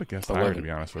 I would have guessed 11. Higher, to be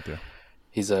honest with you.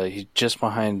 He's just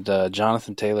behind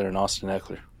Jonathan Taylor and Austin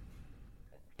Eckler.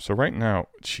 So right now,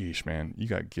 sheesh, man, you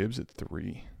got Gibbs at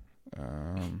 3.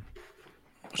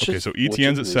 Okay, so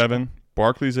Etienne's at 7,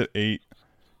 Barkley's at 8.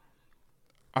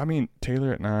 I mean,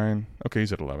 Taylor at 9. Okay,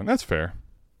 he's at 11. That's fair.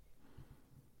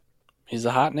 He's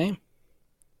a hot name.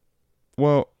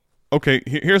 Well, okay,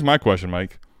 here's my question,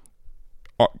 Mike.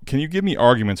 Can you give me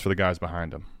arguments for the guys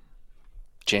behind him?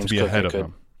 James to be Cook ahead of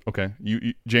him. Okay,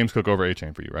 you James Cook over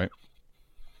Achane for you, right?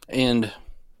 And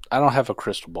I don't have a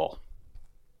crystal ball.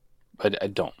 I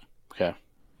don't. Okay,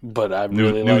 but I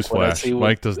really like what I see.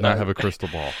 Mike does not have a crystal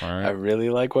ball. All right. I really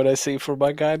like what I see for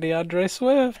my guy DeAndre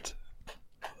Swift.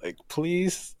 Like,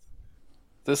 please,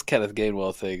 this Kenneth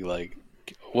Gainwell thing. Like,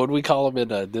 what do we call him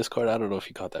in Discord? I don't know if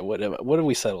you caught that. What did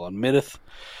we settle on? Minith.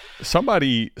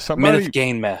 Somebody. Minith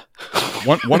Gainmeh.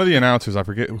 one of the announcers, I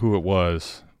forget who it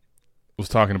was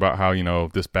talking about how,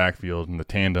 this backfield and the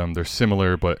tandem, they're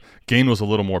similar, but Gainwell's a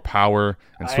little more power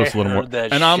and Swift's a little more. And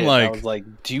shit. I'm like, I was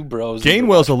like, do bros.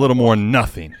 Gainwell's a little more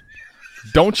nothing.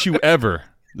 Don't you ever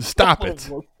stop it.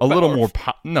 A little more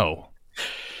no.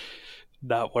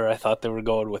 Not where I thought they were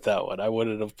going with that one. I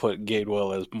wouldn't have put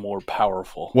Gainwell as more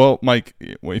powerful. Well, Mike,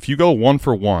 if you go 1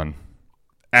 for 1,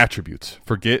 attributes.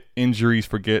 Forget injuries,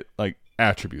 forget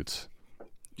attributes.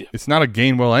 Yeah. It's not a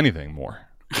Gainwell anything more.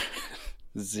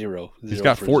 Zero. He's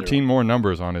got 14 more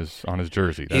numbers on his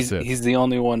jersey. That's it. He's the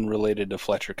only one related to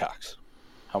Fletcher Cox.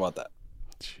 How about that?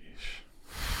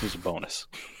 Jeez. He's a bonus.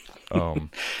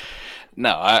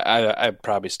 No, I'd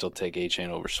probably still take Achane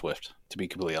over Swift, to be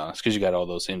completely honest, because you got all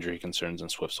those injury concerns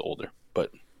and Swift's older.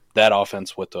 But that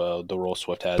offense with the role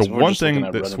Swift has, the one thing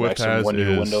that Swift has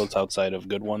is windows outside of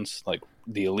good ones, like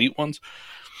the elite ones.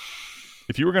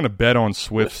 If you were going to bet on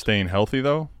Swift staying healthy,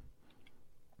 though,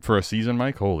 for a season,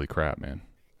 Mike, holy crap, man.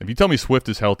 If you tell me Swift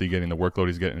is healthy getting the workload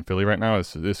he's getting in Philly right now,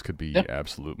 this could be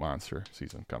absolute monster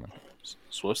season coming.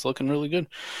 Swift's looking really good.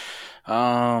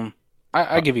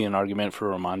 I give you an argument for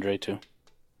Ramondre, too.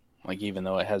 Like, even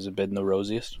though it hasn't been the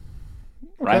rosiest.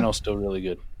 Okay. Rhino's still really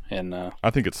good. And I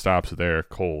think it stops there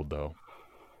cold, though.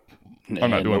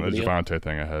 I'm not doing the Javonte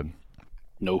thing ahead.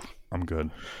 Nope. I'm good.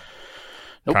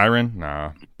 Nope. Kyron?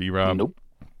 Nah. B-Rob? Nope.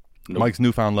 Mike's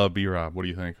newfound love, B-Rob. What do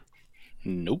you think?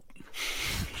 Nope.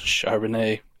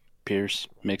 Charbonnet, Pierce,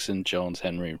 Mixon, Jones,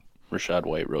 Henry, Rashad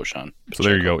White, Roshan. So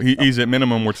there you go. He's at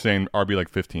minimum, we're saying RB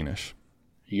like 15-ish.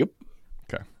 Yep.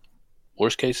 Okay.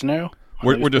 Worst case scenario?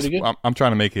 We're just. I'm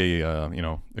trying to make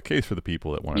a case for the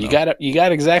people that want to. You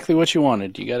got exactly what you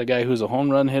wanted. You got a guy who's a home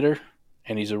run hitter,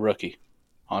 and he's a rookie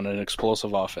on an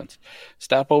explosive offense.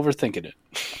 Stop overthinking it.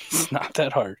 It's not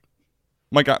that hard.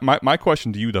 Mike, my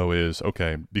question to you though is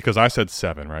okay because I said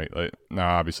 7, right?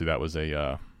 Now obviously that was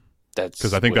a. That's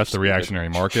because I think that's the reactionary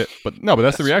market, but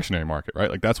that's the reactionary market, right?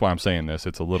 Like that's why I'm saying this.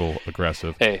 It's a little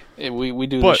aggressive. Hey, we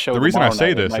do. But this show the reason I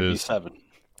say night, this is 7.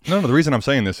 No. The reason I'm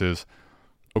saying this is.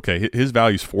 Okay, his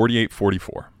value is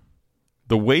 48.44.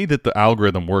 the way that the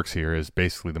algorithm works here is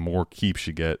basically the more keeps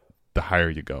you get, the higher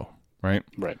you go, right?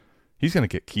 Right. He's going to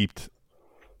get keeped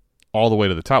all the way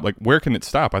to the top. Like, where can it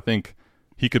stop? I think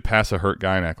he could pass a hurt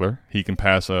guy in Eckler. He can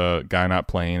pass a guy not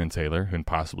playing in Taylor, and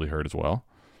possibly hurt as well.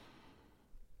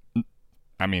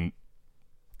 I mean,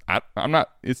 I'm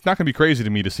not. It's not going to be crazy to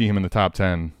me to see him in the top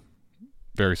 10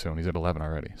 very soon. He's at 11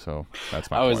 already, so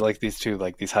that's my. I always point.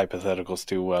 like these hypotheticals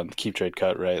too on keep trade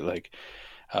cut, right? Like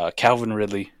Calvin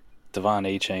Ridley, Devon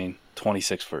Achane,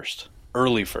 26 first,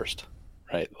 early first,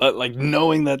 right? Like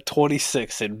knowing that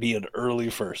 26 it'd be an early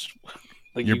first.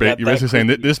 Like you're basically saying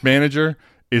that this manager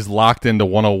is locked into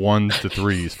 101s to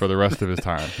 3s for the rest of his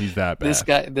time. He's that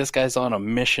bad. This guy's on a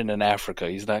mission in Africa.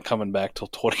 He's not coming back till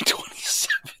 2027.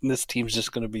 This team's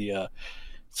just going to be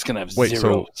it's going to have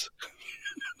zeros.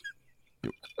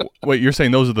 Wait, you're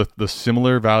saying those are the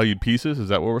similar valued pieces? Is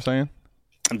that what we're saying?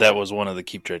 That was one of the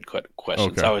keep trade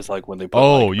questions. Okay. I always like when they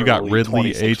put you got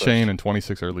Ridley, Achane, and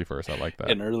 26 early first. I like that.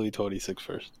 An early 26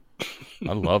 first.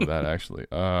 I love that, actually.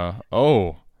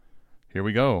 Here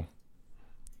we go.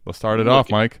 Let's start it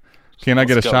off, Mike. Can I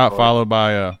get a shot followed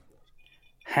by a...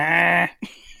 Ha!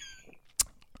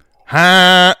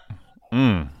 Ha!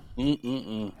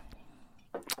 Mm.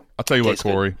 I'll tell you what,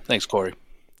 Corey. Good. Thanks, Corey.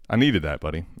 I needed that,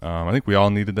 buddy. I think we all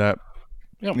needed that.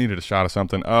 Yep. Needed a shot of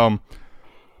something.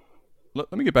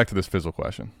 Let me get back to this fizzle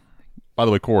question. By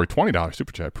the way, Corey, $20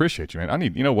 super chat. Appreciate you, man.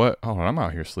 You know what? Hold on, I'm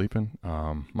out here sleeping.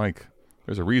 Mike,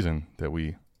 there's a reason that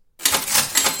we...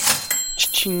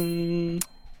 Ching.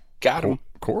 Got him.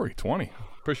 Corey, 20.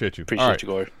 Appreciate you. Appreciate you,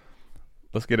 Corey.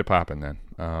 Let's get it popping then.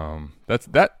 That's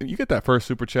that. You get that first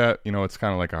super chat. It's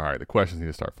kind of like, all right, the questions need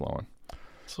to start flowing.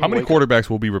 So how many quarterbacks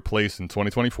will be replaced in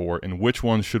 2024, and which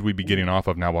ones should we be getting off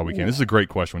of now while we can? This is a great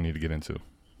question we need to get into.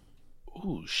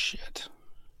 Ooh, shit.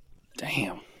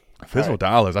 Damn. Fizzle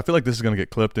dollars. I feel like this is going to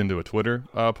get clipped into a Twitter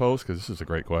post because this is a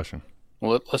great question.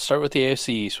 Well, let's start with the AFC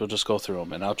East. We'll just go through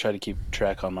them, and I'll try to keep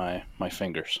track on my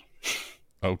fingers.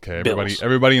 Okay,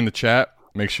 everybody in the chat,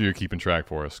 make sure you're keeping track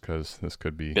for us because this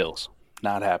could be... Bills.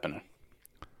 Not happening.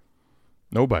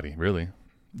 Nobody, really.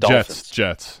 Dolphins.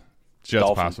 Jets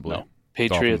Dolphins, possibly. No.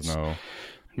 Patriots. Dolphins,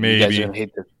 no. Maybe. You guys are going to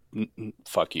hate this.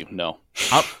 Fuck you. No.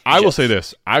 I will say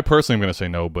this. I personally am going to say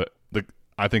no, but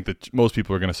I think that most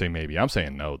people are going to say maybe. I'm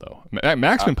saying no, though.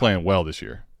 Mac's been playing well this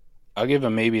year. I'll give a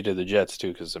maybe to the Jets,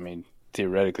 too, because,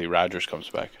 theoretically, Rodgers comes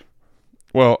back.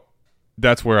 Well,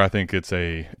 that's where I think it's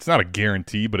not a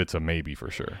guarantee, but it's a maybe for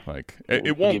sure. Like,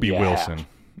 it won't be Wilson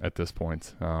at this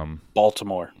point.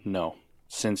 Baltimore, no.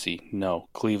 Cincy, no.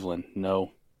 Cleveland,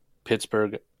 no.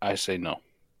 Pittsburgh, I say no.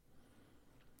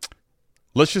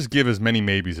 Let's just give as many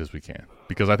maybes as we can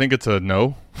because I think it's a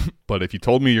no. But if you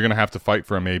told me you're going to have to fight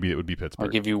for a maybe, it would be Pittsburgh.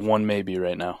 I'll give you one maybe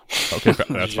right now. Okay,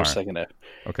 that's fine. Second half.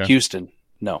 Okay. Houston,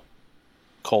 no.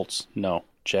 Colts, no.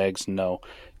 Jags, no.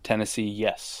 Tennessee,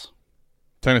 yes.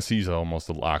 Tennessee's almost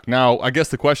a lock. Now, I guess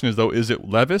the question is, though, is it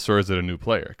Levis or is it a new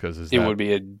player? Because it would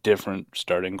be a different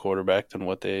starting quarterback than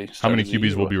what they started. How many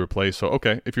QBs will be replaced? So,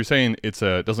 okay, if you're saying if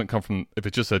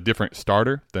it's just a different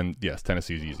starter, then yes,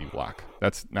 Tennessee's easy lock.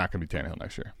 That's not going to be Tannehill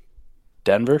next year.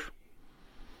 Denver?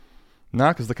 Nah,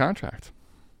 because the contract.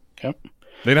 Okay.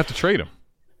 They'd have to trade him.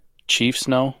 Chiefs,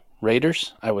 no.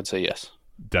 Raiders? I would say yes.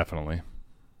 Definitely.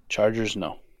 Chargers,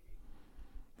 no.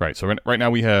 Right. So right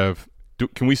now we have.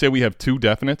 Can we say we have 2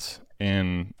 definites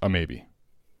and a maybe?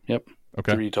 Yep.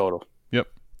 Okay. 3 total. Yep.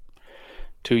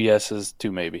 2 yeses,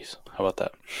 2 maybes. How about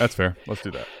that? That's fair. Let's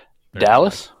do that.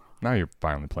 Dallas? Now you're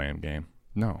finally playing game.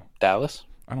 No. Dallas?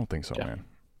 I don't think so, man.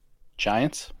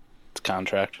 Giants? It's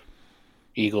contract.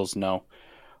 Eagles, no.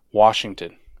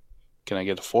 Washington? Can I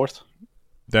get a 4th?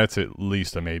 That's at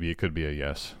least a maybe. It could be a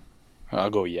yes. I'll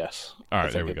go yes. All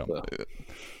right, there we go.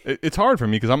 It's hard for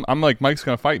me because I'm like, Mike's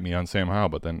going to fight me on Sam Howell,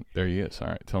 but then there he is. All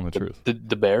right, tell him the truth.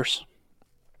 The Bears?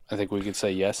 I think we could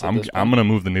say yes. I'm going to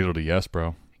move the needle to yes,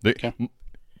 bro. Okay.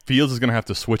 Fields is going to have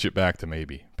to switch it back to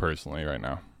maybe, personally, right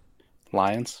now.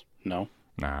 Lions? No.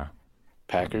 Nah.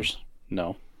 Packers?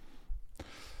 No.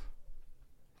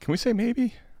 Can we say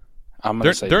maybe? I'm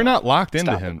going to say they're not locked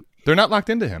into him. They're not locked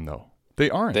into him, though. They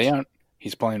aren't. They aren't.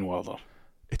 He's playing well, though.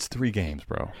 It's 3 games,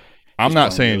 bro. I'm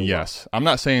not saying really yes. Well. I'm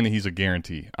not saying that he's a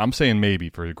guarantee. I'm saying maybe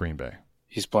for Green Bay.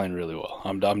 He's playing really well.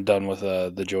 I'm done with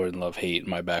the Jordan Love hate in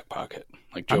my back pocket.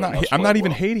 Like I'm not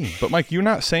even hating, but Mike, you're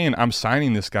not saying I'm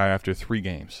signing this guy after 3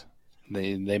 games.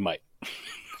 They might.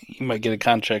 He might get a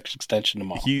contract extension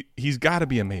tomorrow. He's got to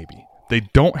be a maybe. They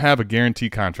don't have a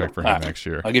guaranteed contract for him next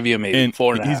year. I'll give you a maybe. And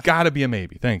 4.5. He's got to be a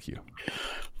maybe. Thank you.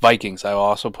 Vikings, I will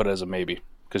also put as a maybe.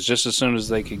 Because just as soon as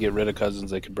they could get rid of Cousins,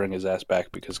 they could bring his ass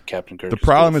back because Captain Kirk. The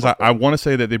problem is I want to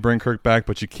say that they bring Kirk back,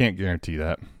 but you can't guarantee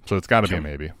that. So it's got to be a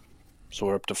maybe. So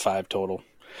we're up to 5 total.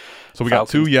 So we got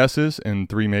 2 yeses and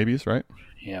 3 maybes, right?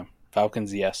 Yeah.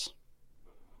 Falcons, yes.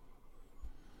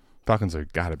 Falcons are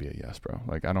got to be a yes, bro.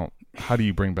 Like, how do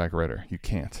you bring back Ritter? You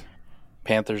can't.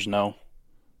 Panthers, no.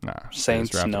 Nah.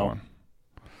 Saints, no. One.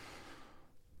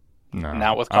 No.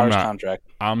 Not with Carr's contract.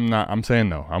 I'm saying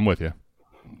no. I'm with you.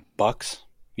 Bucks,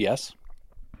 yes.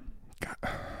 God.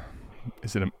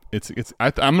 I'm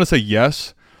going to say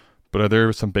yes, but are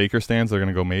there some Baker stands that are going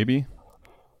to go maybe?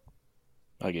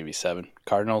 I'll give you 7.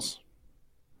 Cardinals.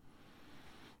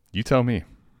 You tell me.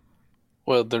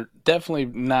 Well, they're definitely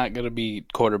not going to be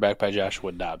quarterbacked by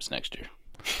Joshua Dobbs next year.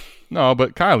 No,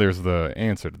 but Kyler's the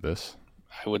answer to this.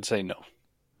 I would say no.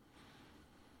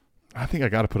 I think I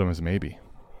got to put him as maybe.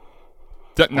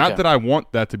 Not that I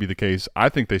want that to be the case. I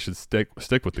think they should stick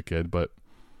with the kid, but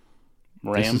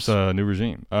Rams. This is a new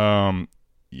regime.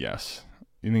 Yes.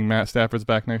 You think Matt Stafford's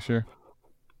back next year?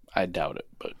 I doubt it,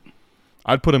 but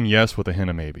I'd put him yes with a hint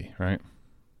of maybe, right?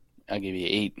 I'll give you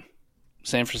 8.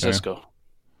 San Francisco. Okay.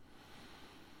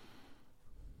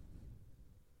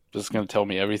 This is going to tell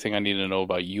me everything I need to know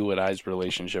about you and I's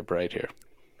relationship right here.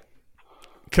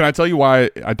 Can I tell you why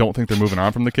I don't think they're moving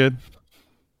on from the kid?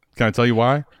 Can I tell you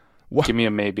why? What? Give me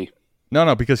a maybe.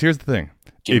 No, because here's the thing.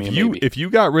 If you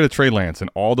got rid of Trey Lance and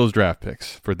all those draft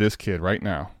picks for this kid right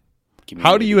now,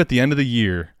 how do you at the end of the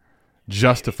year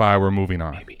justify we're moving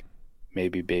on?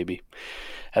 Maybe, baby.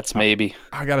 That's maybe.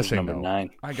 I gotta say number no. 9.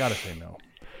 I gotta say no.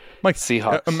 Mike,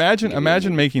 Seahawks.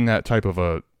 Imagine making that type of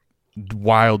a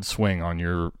wild swing on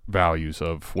your values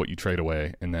of what you trade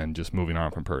away and then just moving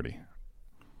on from Purdy.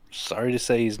 Sorry to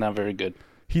say he's not very good.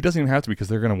 He doesn't even have to because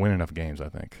they're going to win enough games, I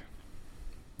think.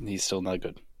 He's still not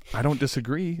good. I don't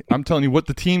disagree. I'm telling you what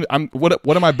the team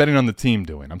what am I betting on the team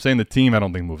doing? I'm saying the team I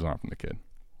don't think moves on from the kid.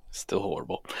 Still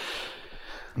horrible.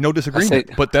 No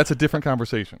disagreement, but that's a different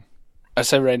conversation. I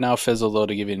say right now, Fizzle, though,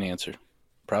 to give you an answer.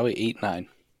 Probably 8-9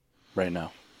 right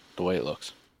now, the way it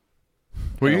looks.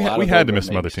 Well, we had to miss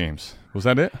some other teams. Was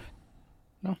that it?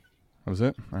 No. That was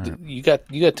it? All right. You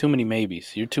got too many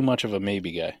maybes. You're too much of a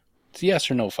maybe guy. It's a yes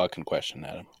or no fucking question,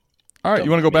 Adam. All right,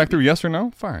 you want to go back through yes or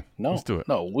no? Fine. No. Let's do it.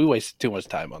 No, we wasted too much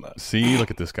time on that. See,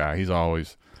 look at this guy. He's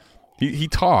always he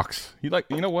talks. You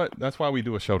know what? That's why we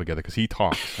do a show together, because he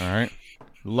talks, all right?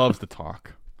 Loves to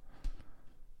talk.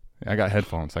 I got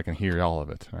headphones. I can hear all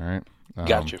of it, all right?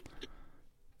 Got you.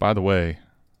 By the way,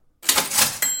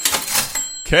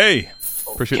 appreciate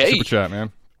the super chat,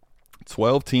 man.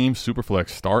 12-team Superflex,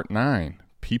 start 9,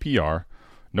 PPR,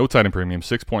 no tight end premium,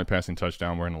 6-point passing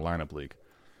touchdown. We're in the lineup league.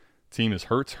 Team is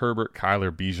Hurts, Herbert,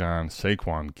 Kyler, Bijan,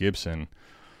 Saquon, Gibson.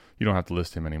 You don't have to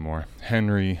list him anymore.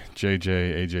 Henry,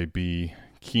 JJ, AJB,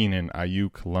 Keenan,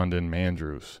 Ayuk, London,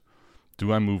 Mandrews.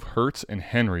 Do I move Hurts and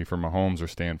Henry for Mahomes or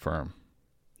stand firm?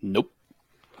 Nope.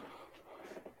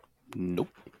 I'm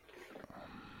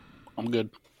good.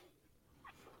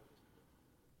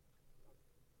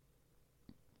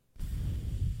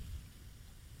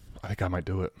 I think I might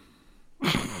do it.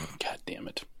 God damn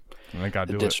it. I think I'll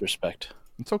do it. Disrespect.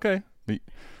 It's okay.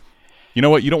 You know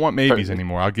what? You don't want maybes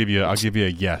anymore. I'll give you a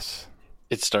yes.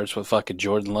 It starts with fucking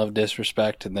Jordan Love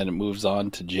disrespect, and then it moves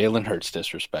on to Jalen Hurts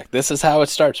disrespect. This is how it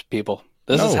starts, people.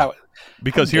 This is how.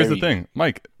 Because here's the thing,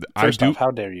 Mike. First off,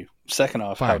 how dare you? Second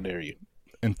off, how dare you?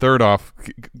 And third off,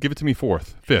 give it to me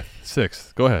 4th, 5th,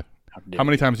 6th. Go ahead. How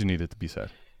many times do you need it to be said?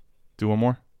 Do one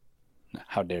more?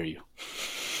 How dare you?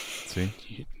 See?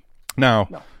 Now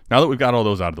that we've got all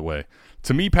those out of the way,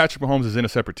 to me, Patrick Mahomes is in a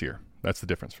separate tier. That's the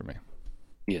difference for me.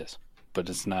 Yes, but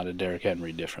it's not a Derrick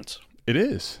Henry difference. It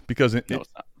is, because it's not.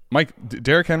 Mike,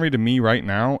 Derrick Henry to me right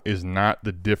now is not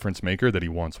the difference maker that he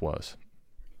once was.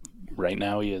 Right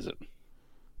now he isn't.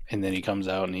 And then he comes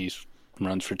out and he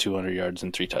runs for 200 yards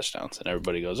and 3 touchdowns. And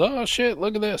everybody goes, oh, shit,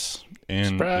 look at this.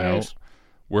 And surprise.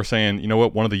 We're saying, you know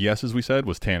what? One of the yeses we said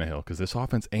was Tannehill, because this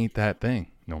offense ain't that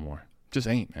thing no more. Just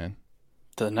ain't, man.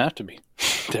 Doesn't have to be.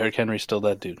 Derrick Henry's still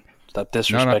that dude. Stop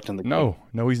disrespecting the kid.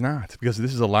 No, he's not. Because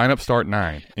this is a lineup start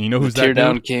 9. And you know who's that dude? Tear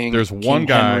down king. There's one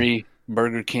guy. Henry,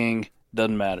 Burger King,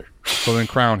 doesn't matter. So then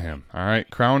crown him, all right?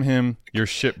 Crown him your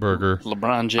shit burger.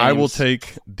 LeBron James. I will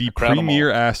take the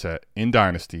premier asset in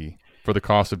Dynasty for the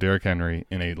cost of Derrick Henry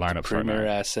in a lineup start 9. Premier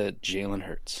asset, Jalen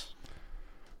Hurts.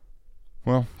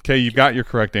 Well, okay, you've got your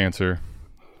correct answer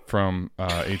from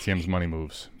ATM's Money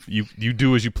Moves. You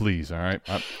do as you please, all right?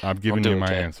 I'm giving you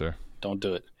my answer. Don't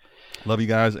do it. Love you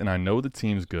guys, and I know the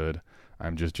team's good.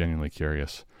 I'm just genuinely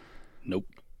curious. Nope.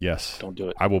 Yes. Don't do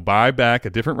it. I will buy back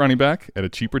a different running back at a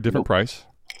cheaper, different price.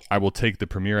 I will take the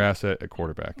premier asset at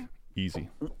quarterback. Easy.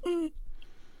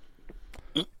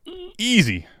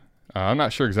 Easy. I'm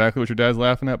not sure exactly what your dad's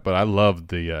laughing at, but I love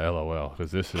the LOL,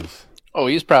 because this is... Oh,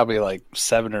 he's probably like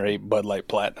 7 or 8 Bud Light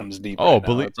Platinums deep. Oh,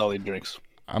 that's all he drinks.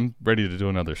 I'm ready to do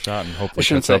another shot and hopefully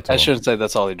I shouldn't say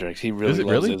that's all he drinks. He really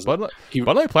loves his, Bud Light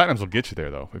Platinums will get you there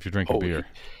though if you're drinking beer.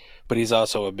 But he's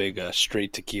also a big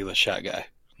straight tequila shot guy.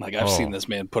 Like I've seen this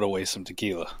man put away some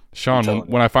tequila. Sean,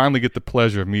 when I finally get the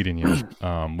pleasure of meeting you,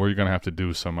 we're gonna have to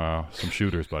do some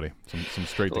shooters, buddy. Some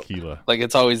straight tequila. Like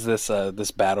it's always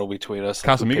this battle between us.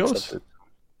 Casamigos?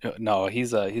 No,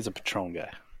 he's a Patron guy.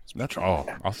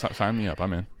 I'll sign me up.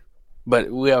 I'm in.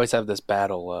 But we always have this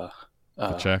battle.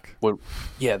 The check.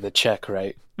 The check,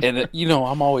 right? And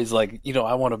I'm always like,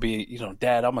 I want to be,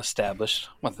 Dad. I'm established.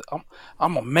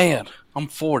 I'm a man. I'm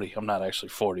 40. I'm not actually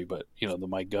 40, but the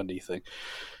Mike Gundy thing.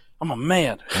 I'm a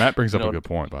man. Matt brings up a good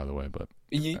point, by the way. But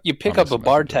you pick up a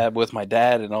bar tab with my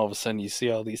dad, and all of a sudden you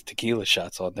see all these tequila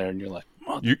shots on there, and you're like,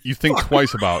 you think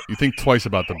twice about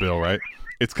the bill, right?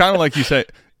 It's kind of like you say,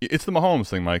 it's the Mahomes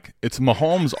thing, Mike. It's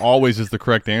Mahomes always is the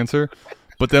correct answer,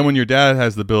 but then when your dad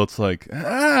has the bill, it's like,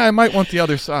 I might want the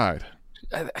other side.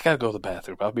 I gotta go to the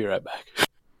bathroom. I'll be right back.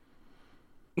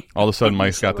 All of a sudden,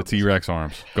 Mike's got the T-Rex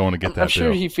arms going to get that bill. I'm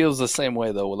sure he feels the same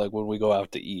way though. Like when we go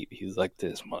out to eat, he's like,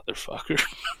 "This motherfucker."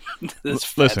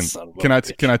 Listen,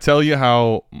 can I tell you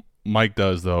how Mike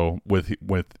does though with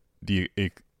the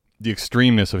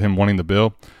extremeness of him wanting the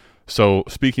bill? So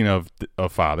speaking of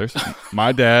fathers,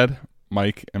 my dad,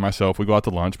 Mike, and myself, we go out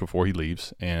to lunch before he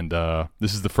leaves, and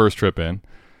this is the first trip in.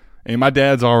 And my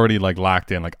dad's already like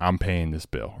locked in, like I'm paying this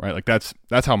bill, right? Like that's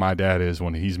how my dad is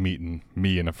when he's meeting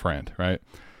me and a friend, right?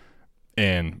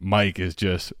 And Mike is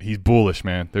he's bullish,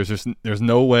 man. There's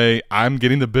no way I'm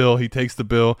getting the bill. He takes the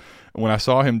bill. And when I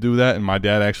saw him do that, and my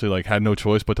dad actually like had no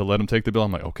choice but to let him take the bill,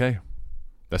 I'm like, okay,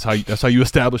 that's how you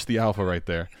establish the alpha right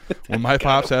there. When my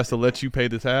pops has to let you pay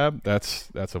the tab, that's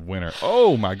a winner.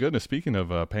 Oh my goodness! Speaking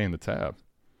of paying the tab.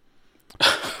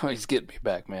 He's getting me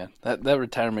back, man. That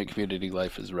retirement community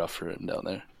life is rough for him down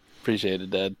there. Appreciate it,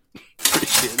 Dad.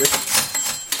 Appreciate it.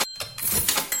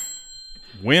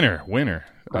 Winner.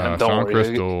 Don't Sean worry.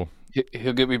 Crystal.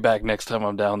 He'll get me back next time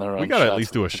I'm down there. We got to at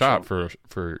least do a shot for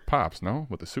Pops, no?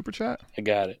 With the super chat? I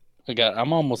got it.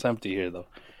 I'm almost empty here, though.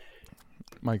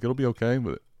 Mike, it'll be okay.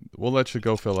 But we'll let you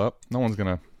go fill up. No one's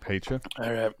going to hate you.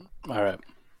 All right.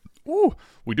 Ooh,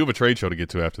 we do have a trade show to get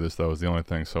to after this, though, is the only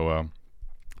thing. So,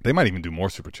 they might even do more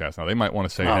super chats now. They might want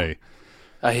to say, hey.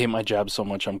 I hate my job so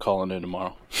much I'm calling in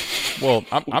tomorrow. Well,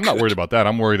 I'm not worried about that.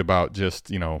 I'm worried about just,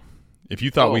 if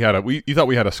you thought we had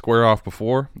a square off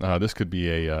before, this could be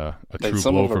a true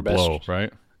blow for blow,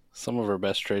 right? Some of our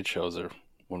best trade shows are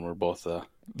when we're both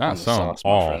not some,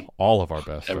 all of our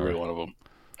best. Every one of them.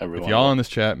 If y'all in this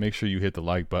chat, make sure you hit the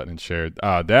like button and share.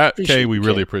 That, Kay, we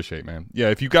really appreciate, man. Yeah,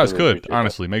 if you guys could,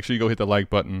 honestly, make sure you go hit the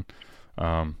like button.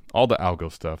 All the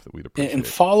algo stuff that we'd appreciate. And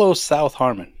follow South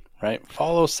Harmon, right?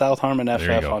 Follow South Harmon FF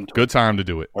on Twitter. Good time to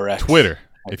do it. Or X. Twitter.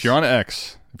 If you're on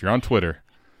X, if you're on Twitter,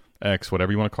 X,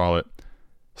 whatever you want to call it,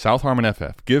 South Harmon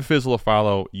FF. Give Fizzle a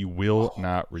follow. You will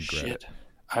not regret it.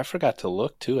 I forgot to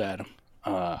look too, Adam.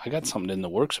 I got something in the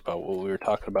works about what we were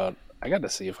talking about. I got to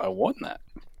see if I won that.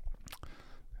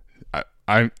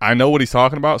 I know what he's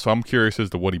talking about, so I'm curious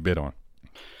as to what he bid on.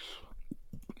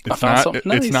 It's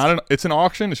an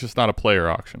auction. It's just not a player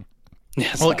auction.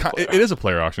 Yeah, it is a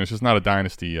player auction. It's just not a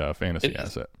dynasty fantasy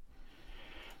asset.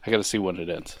 I got to see when it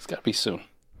ends. It's got to be soon.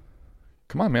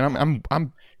 Come on, man.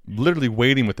 I'm literally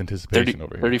waiting with anticipation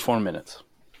over here. 34 minutes.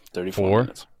 34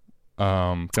 minutes.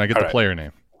 Can I get the player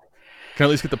name? Can I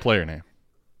at least get the player name?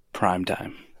 Prime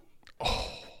time. Oh,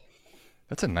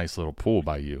 that's a nice little pool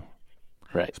by you.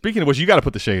 Right. Speaking of which, you got to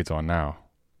put the shades on now.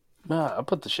 I'll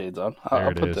put the shades on.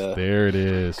 There it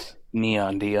is.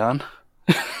 Neon Dion.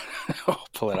 I'll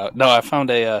pull it out. No, I found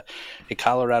a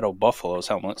Colorado Buffaloes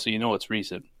helmet, so you know it's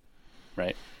recent,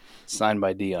 right? Signed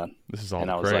by Dion. This is all and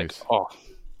I praise. was like,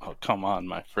 oh, come on,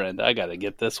 my friend. I got to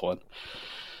get this one.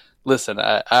 Listen,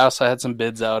 I also had some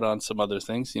bids out on some other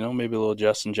things, maybe a little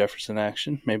Justin Jefferson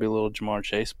action, maybe a little Jamar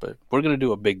Chase, but we're going to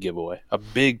do a big giveaway, a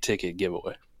big ticket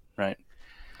giveaway, right?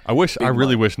 I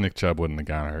really wish Nick Chubb wouldn't have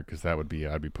gotten hurt because I'd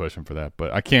be pushing for that.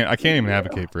 But I can't even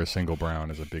advocate for a single Brown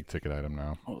as a big ticket item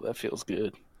now. Oh, that feels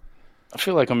good. I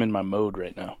feel like I'm in my mode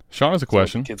right now. Sean has a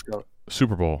question.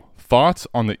 Super Bowl thoughts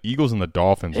on the Eagles and the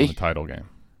Dolphins in the title game?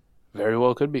 Very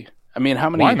well could be. I mean, how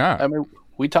many? Why not? I mean,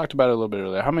 we talked about it a little bit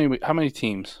earlier. How many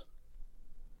teams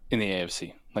in the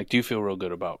AFC do you feel real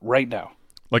good about right now?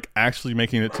 Like actually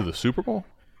making it to the Super Bowl?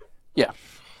 Yeah.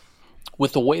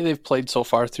 With the way they've played so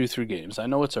far through 3 games, I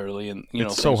know it's early and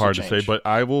it's so hard to say, but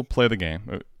I will play the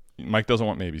game. Mike doesn't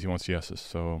want maybes; he wants yeses.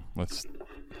 So let's.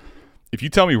 If you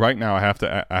tell me right now, I have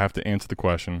to answer the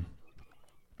question.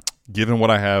 Given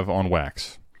what I have on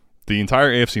wax, the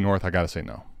entire AFC North, I got to say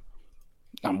no.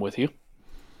 I'm with you.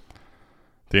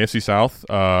 The AFC South,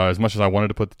 as much as I wanted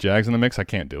to put the Jags in the mix, I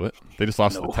can't do it. They just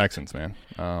lost to the Texans, man.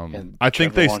 I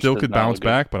think they still could bounce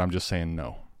back, but I'm just saying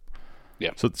no.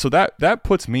 Yeah. So that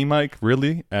puts me, Mike,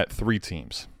 really at 3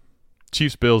 teams: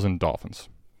 Chiefs, Bills, and Dolphins.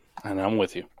 And I'm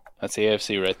with you. That's the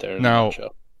AFC right there. Now,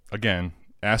 again,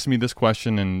 ask me this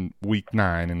question in week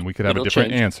 9, and we could have a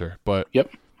different answer. But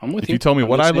I'm with you. If you tell me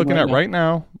what I'm looking at right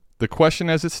now, the question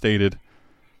as it's stated,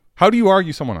 how do you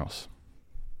argue someone else?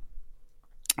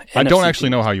 I don't actually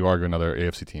know how you argue another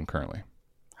AFC team currently.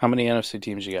 How many NFC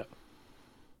teams you got?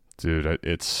 Dude,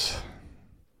 it's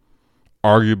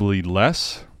arguably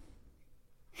less.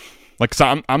 Like,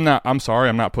 so I'm sorry,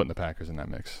 I'm not putting the Packers in that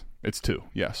mix. It's 2.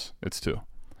 Yes, it's 2.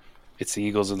 It's the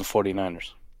Eagles and the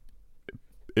 49ers.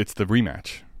 It's the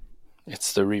rematch.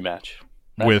 It's the rematch.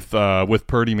 With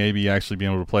Purdy maybe actually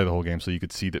being able to play the whole game, so you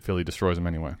could see that Philly destroys them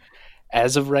anyway.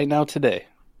 As of right now today,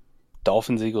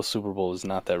 Dolphins-Eagles Super Bowl is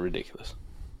not that ridiculous.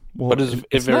 Well, but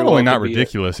it's not only not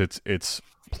ridiculous, it's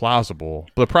plausible.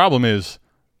 But the problem is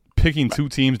picking 2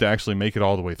 teams to actually make it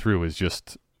all the way through is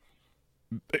just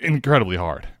incredibly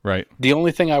hard, right? The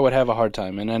only thing I would have a hard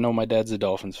time, and I know my dad's a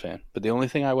Dolphins fan, but the only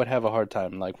thing I would have a hard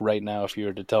time, like right now, if you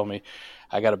were to tell me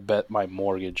I got to bet my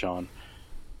mortgage on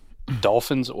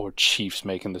Dolphins or Chiefs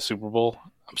making the Super Bowl,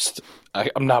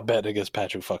 I'm not betting against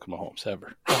Patrick fucking Mahomes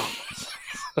ever.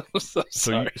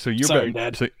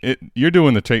 You're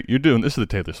doing this is the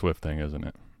Taylor Swift thing, isn't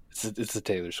it? It's the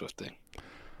Taylor Swift thing.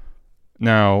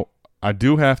 Now, I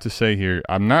do have to say here,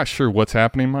 I'm not sure what's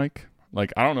happening, Mike.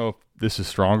 Like, I don't know if this is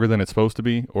stronger than it's supposed to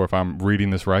be or if I'm reading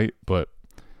this right, but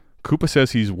Koopa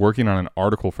says he's working on an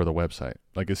article for the website.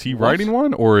 Like, is he writing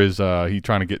one, or is he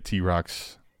trying to get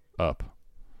T-Rock's up?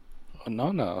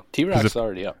 No. T-Rock's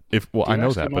already up. I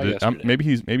know that, but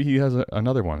maybe he has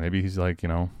another one. Maybe he's like,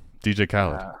 DJ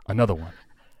Khaled, another one.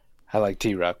 I like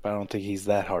T-Rock, but I don't think he's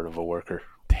that hard of a worker.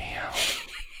 Damn.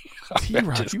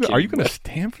 T-Rock, are you going to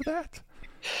stand for that?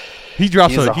 He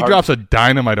drops a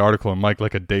dynamite article, and Mike,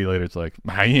 like a day later, it's like,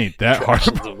 he ain't that hard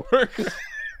of a worker.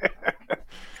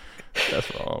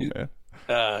 That's wrong, man.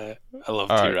 I love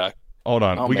T-Rock. Right. Hold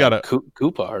on. We got a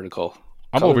Koopa article.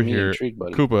 I'm over here. Intrigued,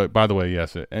 Koopa, by the way,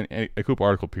 yes, a Koopa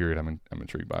article period. I'm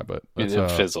intrigued by, but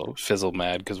Fizzle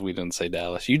mad because we didn't say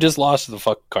Dallas. You just lost to the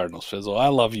fucking Cardinals, Fizzle. I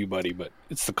love you, buddy, but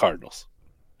it's the Cardinals.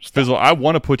 Fizzle, I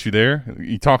want to put you there.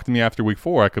 You talked to me after week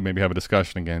 4. I could maybe have a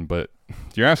discussion again, but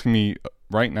you're asking me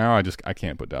right now. I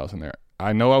can't put Dallas in there.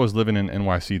 I know I was living in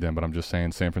NYC then, but I'm just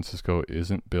saying San Francisco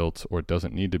isn't built or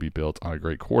doesn't need to be built on a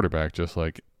great quarterback, just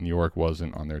like New York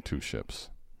wasn't on their 2 ships.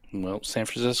 Well, San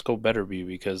Francisco better be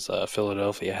because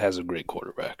Philadelphia has a great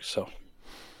quarterback,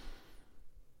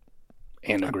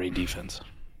 and a great defense.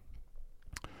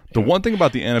 The one thing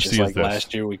about the NFC just is this.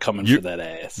 Last year, we coming for that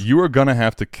ass. You are going to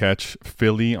have to catch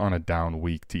Philly on a down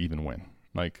week to even win.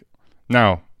 Like,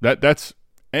 now, that's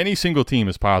any single team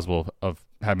is possible of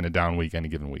having a down week any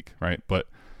given week, right? But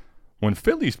when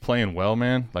Philly's playing well,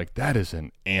 man, like, that is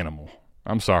an animal.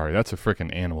 I'm sorry, that's a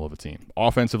freaking animal of a team.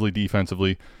 Offensively,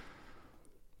 defensively.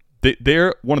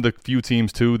 They're one of the few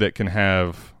teams, too, that can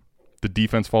have the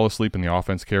defense fall asleep and the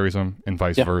offense carries them, and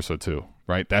vice versa, too,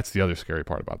 right? That's the other scary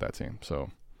part about that team. So,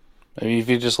 I mean, if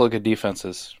you just look at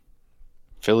defenses,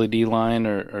 Philly D-line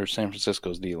or San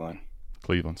Francisco's D-line?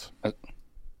 Cleveland's.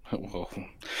 Well,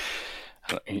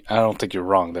 I don't think you're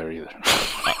wrong there either.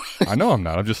 I know I'm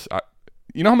not.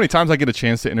 You know how many times I get a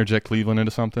chance to interject Cleveland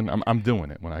into something? I'm doing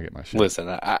it when I get my shit.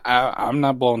 Listen, I'm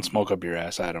not blowing smoke up your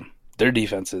ass, Adam. Their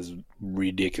defense is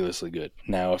ridiculously good.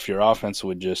 Now, if your offense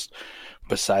would just,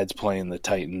 besides playing the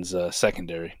Titans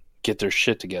secondary, get their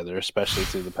shit together, especially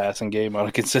through the passing game on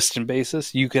a consistent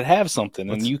basis, you could have something,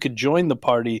 and you could join the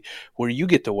party where you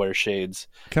get to wear shades.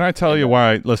 Can I tell you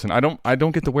why? Listen, I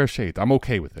don't get to wear shades. I'm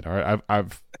okay with it. All right,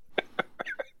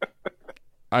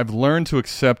 I've learned to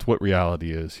accept what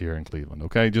reality is here in Cleveland.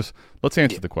 Okay, just let's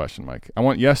answer the question, Mike. I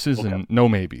want yeses and no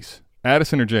maybes.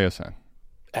 Addison or JSN?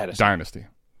 Addison. Dynasty.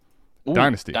 Ooh,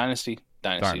 Dynasty,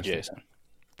 Jason.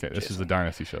 Okay, this is the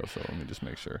Dynasty show, so let me just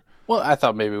make sure. Well, I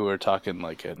thought maybe we were talking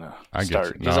like in a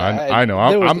start. No, I know.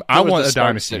 I want a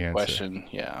Dynasty answer. Question.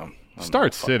 Yeah.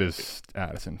 Start sit is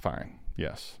Addison. Fine.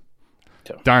 Yes.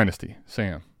 Dynasty.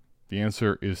 Sam. The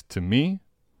answer is, to me,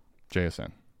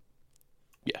 JSN.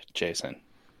 Yeah, Jason.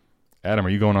 Adam, are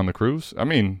you going on the cruise? I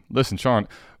mean, listen, Sean,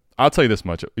 I'll tell you this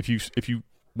much.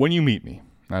 When you meet me,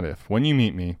 not if, when you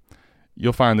meet me,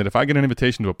 you'll find that if I get an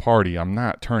invitation to a party, I'm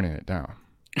not turning it down.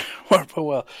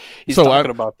 Well, he's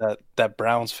talking about that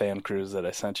Browns fan cruise that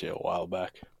I sent you a while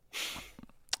back.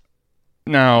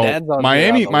 Now,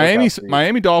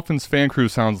 Miami Dolphins fan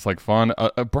cruise sounds like fun.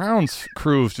 A Browns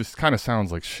cruise just kind of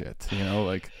sounds like shit,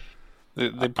 like.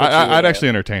 I'd actually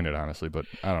entertain it, honestly, but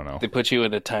I don't know. They put you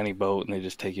in a tiny boat and they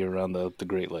just take you around the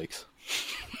Great Lakes.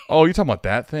 Oh, you talking about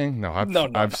that thing? No,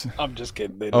 I'm just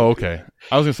kidding. Oh, okay.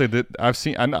 I was gonna say that I've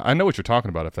seen. I know what you're talking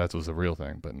about if that was a real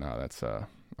thing, but no, that's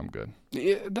I'm good.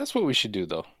 Yeah, that's what we should do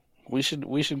though. We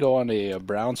should go on a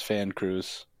Browns fan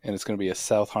cruise, and it's gonna be a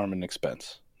South Harmon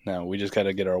expense. Now we just got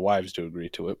to get our wives to agree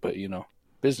to it, but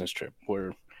business trip.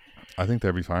 I think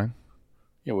that'd be fine.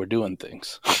 Yeah, we're doing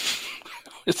things.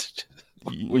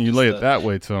 When you lay it that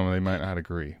way to them, they might not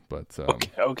agree. But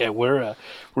okay, we're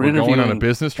going on a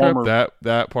business trip.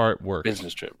 That part works.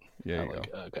 Business trip. Yeah, you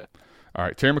go. Okay. All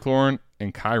right, Terry McLaurin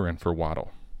and Kyron for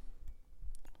Waddle.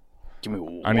 Give me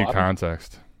Waddle. I need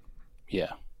context.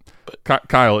 Yeah. But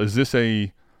Kyle, is this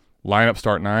a lineup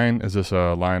start 9? Is this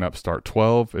a lineup start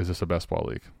 12? Is this a best ball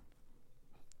league?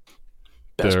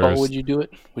 Best ball, would you do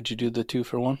it? Would you do the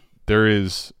 2-for-1?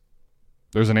 There's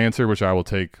an answer which I will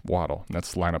take Waddle.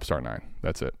 That's lineup start 9.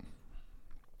 That's it.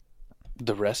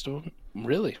 The rest of them?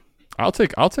 Really? I'll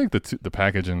take the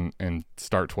package and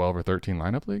start 12 or 13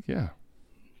 lineup league. Yeah.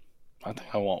 I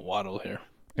think I want Waddle here.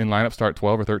 In lineup start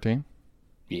 12 or 13?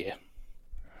 Yeah.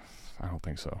 I don't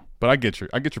think so. But I get your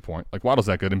point. Like Waddle's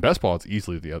that good. In best ball, it's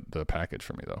easily the package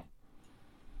for me though.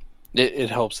 It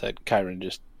helps that Kyron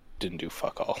just didn't do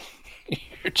fuck all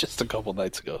just a couple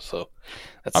nights ago, so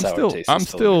that's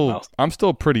I'm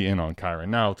still pretty in on Kyron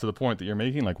now to the point that you're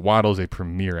making. Like Waddle's a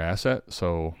premier asset,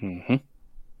 so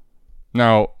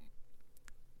now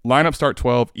lineup start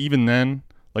 12. Even then,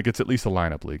 like it's at least a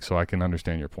lineup league, so I can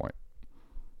understand your point.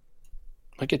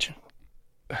 I get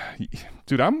you,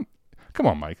 dude. Come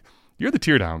on, Mike. You're the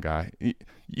tear down guy.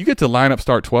 You get to lineup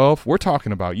start 12. We're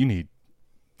talking about you need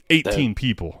 18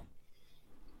 people.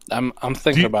 I'm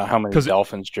thinking about how many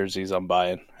Dolphins jerseys I'm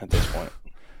buying at this point.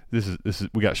 This is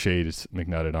we got shade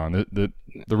McNutted on.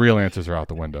 The real answers are out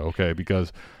the window, okay?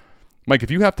 Because Mike,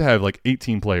 if you have to have like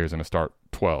 18 players in a start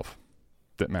 12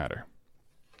 that matter.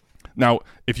 Now,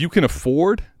 if you can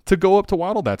afford to go up to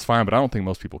Waddle, that's fine, but I don't think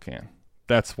most people can.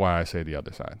 That's why I say the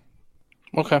other side.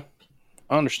 Okay.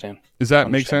 I understand. Does that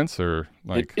make sense or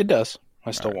like it does.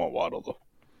 I still want Waddle though.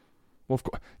 Well, of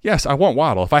course. Yes, I want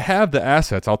Waddle. If I have the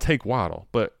assets, I'll take Waddle.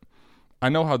 But I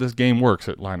know how this game works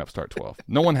at lineup start 12.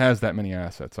 No one has that many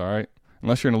assets, all right?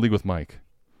 Unless you're in a league with Mike.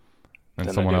 And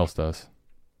then someone else does.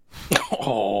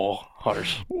 Oh,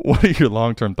 harsh. What are your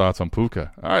long-term thoughts on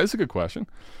Puka? All right, it's a good question.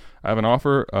 I have an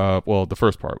offer. Well, the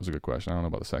first part was a good question. I don't know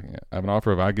about the second yet. I have an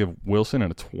offer of I give Wilson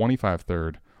and a 25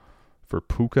 third for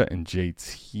Puka and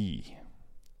JT.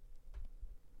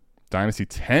 Dynasty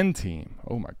 10 team.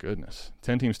 Oh, my goodness.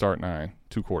 10 team start 9.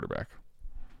 2 quarterback.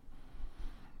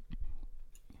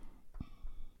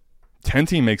 10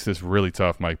 team makes this really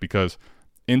tough, Mike, because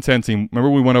in 10 team, remember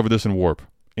we went over this in Warp.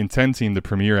 In 10 team, the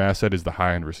premier asset is the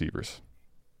high-end receivers.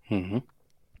 Mm-hmm.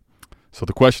 So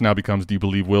the question now becomes, do you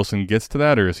believe Wilson gets to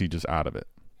that, or is he just out of it?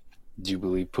 Do you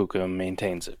believe Puka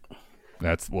maintains it?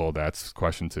 That's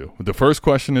question 2. The first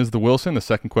question is the Wilson. The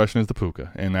second question is the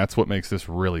Puka, and that's what makes this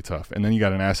really tough. And then you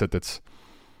got an asset that's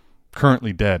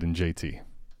currently dead in JT.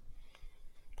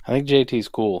 I think JT's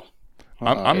cool.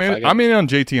 I'm in on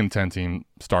JT and 10 team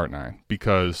start 9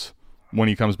 because when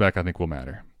he comes back, I think will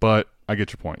matter. But I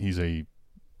get your point. He's a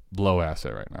low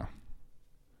asset right now.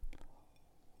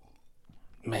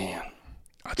 Man,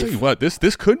 I'll tell you what,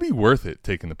 this could be worth it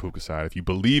taking the Puka side if you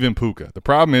believe in Puka. The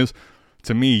problem is,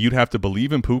 to me, you'd have to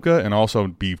believe in Puka and also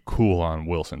be cool on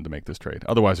Wilson to make this trade.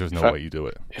 Otherwise, there's no way you do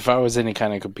it. If I was any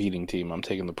kind of competing team, I'm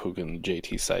taking the Puka and the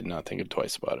JT side, not thinking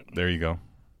twice about it. There you go.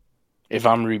 If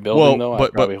I'm rebuilding,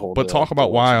 I'd probably hold it. But talk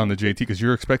about why on the JT, because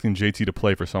you're expecting JT to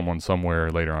play for someone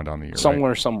somewhere later on down the year.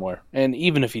 Somewhere. And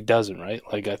even if he doesn't, right?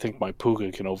 Like, I think my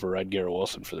Puka can override Garrett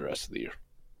Wilson for the rest of the year.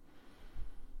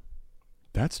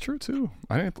 That's true, too.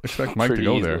 I didn't expect Mike to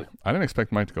go there. I didn't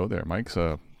expect Mike to go there. Mike's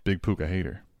a big Puka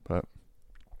hater, but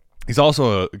he's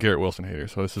also a Garrett Wilson hater,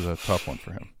 so this is a tough one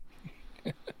for him.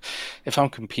 If I'm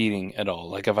competing at all,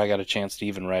 like if I got a chance to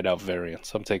even write out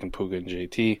variants, I'm taking Puka and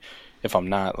JT. If I'm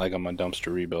not, like I'm a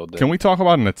dumpster rebuild. Can we talk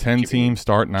about in a 10-team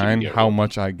start 9 how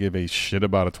much I give a shit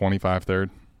about a 25 third?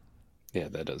 Yeah,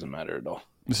 that doesn't matter at all.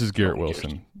 This is Garrett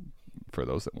Wilson, for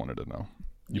those that wanted to know.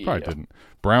 You probably didn't.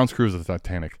 Browns cruise the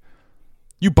Titanic.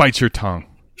 You bite your tongue.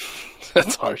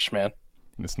 That's harsh, man.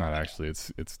 It's not actually.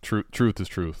 It's truth is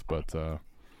truth. But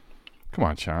come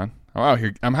on, Sean.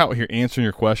 I'm out here answering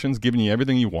your questions, giving you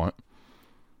everything you want.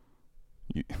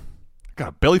 You got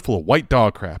a belly full of white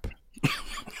dog crap.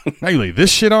 Now you lay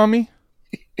this shit on me?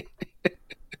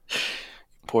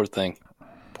 Poor thing.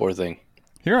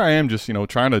 Here I am just,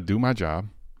 trying to do my job.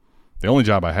 The only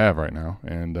job I have right now.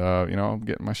 And, I'm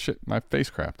getting my face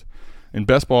crapped. In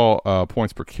best ball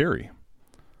points per carry,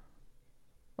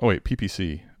 Oh wait,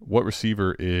 PPC. What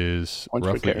receiver is Points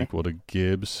per roughly carry. equal to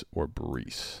Gibbs or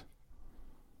Brees?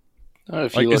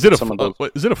 If Like, you is look it at some of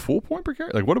those, is it a full point per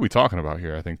carry? Like, what are we talking about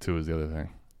here? I think too is the other thing.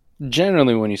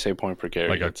 generally when you say point per carry,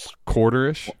 Like a it's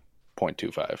quarter-ish.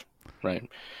 0.25, right?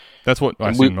 That's what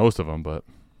I've seen most of them, but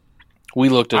We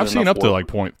looked at. I've seen up to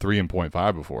warp. like 0.3 and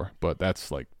 0.5 before, but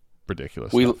that's like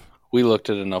ridiculous. We stuff. we looked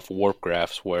at enough warp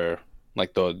graphs where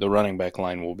like the running back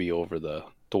line will be over the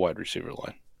wide receiver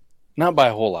line, not by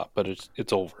a whole lot, but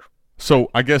it's over.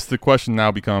 So I guess the question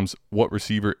now becomes, what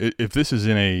receiver? If this is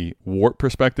in a warp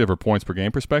perspective or points per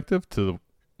game perspective, to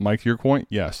Mike, your point,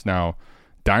 yes. Now,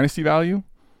 dynasty value,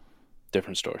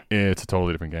 Different story. it's a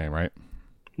totally different game, right?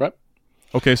 Right.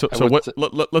 Okay, so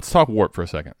let's talk warp for a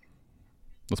second.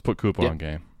 Let's put Koopa Yeah. on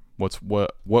game.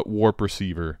 What warp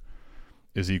receiver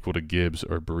is equal to Gibbs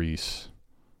or Brees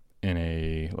in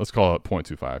a, let's call it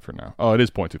 0.25 for now. Oh, it is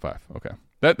 0.25. Okay.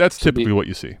 That's typically what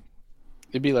you see.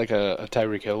 It'd be like a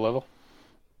Tyreek Hill level.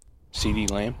 CD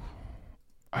Lamb.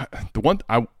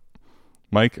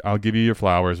 Mike, I'll give you your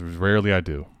flowers. Rarely I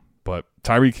do. But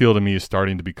Tyreek Hill to me is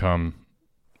starting to become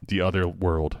the other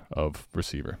world of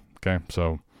receiver. Okay?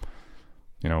 So,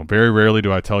 very rarely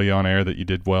do I tell you on air that you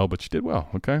did well, but you did well.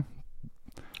 Okay?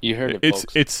 You heard it,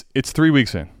 folks. It's 3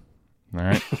 weeks in. All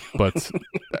right? But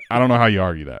I don't know how you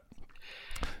argue that.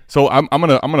 So I'm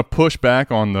gonna push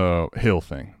back on the Hill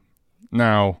thing.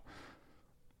 Now,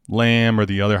 Lamb or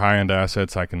the other high-end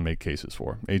assets I can make cases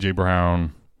for. A.J.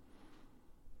 Brown.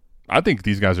 I think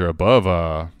these guys are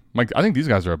above Mike. I think these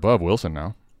guys are above Wilson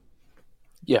now.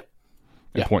 Yeah.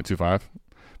 At 0.25.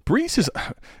 Brees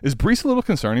is Brees a little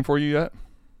concerning for you yet?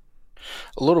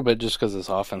 A little bit, just because this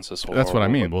offense is so That's what I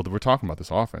horrible. mean. Well, we're talking about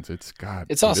this offense. It's God.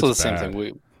 It's also the same bad.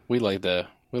 thing. We like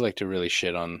to really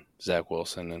shit on Zach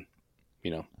Wilson,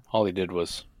 and all he did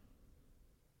was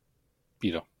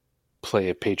play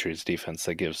a Patriots defense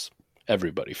that gives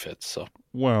everybody fits. So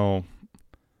Well,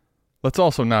 let's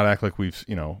also not act like we've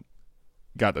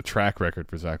got the track record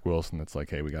for Zach Wilson. That's like,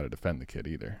 hey, we got to defend the kid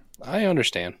either. I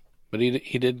understand, but he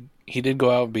did go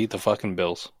out and beat the fucking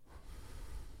Bills.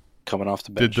 Coming off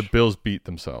the bench. Did the Bills beat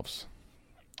themselves?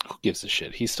 Who gives a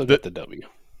shit? He still got the W.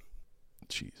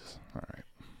 Jesus. All right.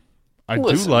 I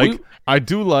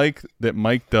do like that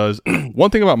Mike does.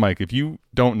 One thing about Mike, if you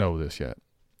don't know this yet,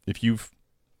 if you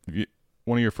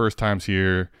one of your first times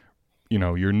here,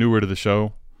 you're newer to the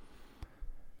show.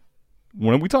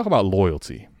 When we talk about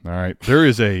loyalty, all right,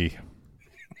 there's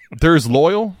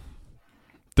loyal.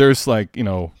 There's like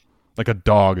a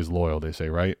dog is loyal, they say,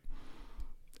 right?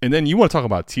 And then you want to talk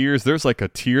about tiers. There's like a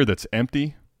tier that's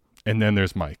empty, and then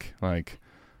there's Mike. Like,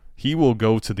 he will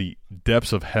go to the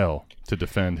depths of hell to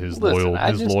defend his loyal.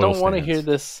 I just don't want to stance. hear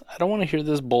this. I don't want to hear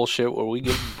this bullshit where we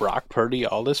give Brock Purdy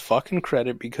all this fucking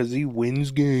credit because he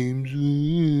wins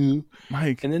games.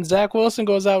 Mike. And then Zach Wilson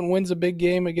goes out and wins a big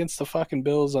game against the fucking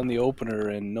Bills on the opener,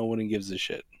 and no one gives a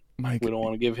shit. Mike, we don't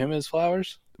want to give him his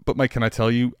flowers. But Mike, can I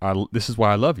tell you, this is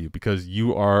why I love you, because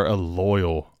you are a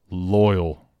loyal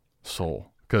soul.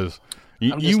 Because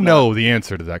you know the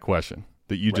answer to that question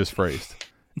that you just phrased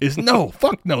is no.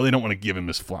 Fuck no, they don't want to give him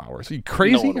his flowers. Are you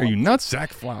crazy? Are you nuts,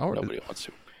 Zach Flowers? Nobody wants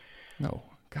to. No,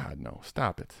 God, no.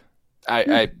 Stop it.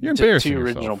 You're embarrassing to your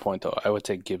yourself. original point, though, I would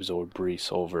take Gibbs or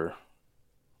Brees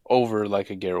over like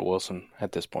a Garrett Wilson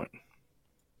at this point.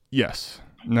 Yes.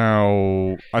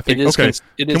 Now, I think, It is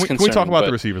can we talk about but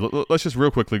the receivers? Let's just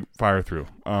real quickly fire through.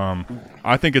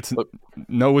 I think it's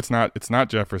not. It's not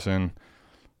Jefferson.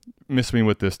 Miss me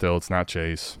with this still. It's not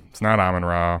Chase. It's not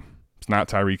Amon-Ra. It's not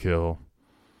Tyreek Hill.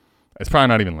 It's probably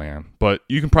not even Lamb. But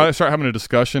you can probably start having a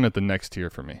discussion at the next tier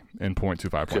for me in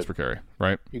 0.25 points per carry,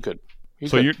 right? You could.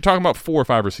 You're talking about 4 or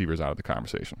 5 receivers out of the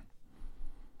conversation.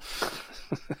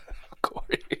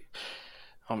 Corey,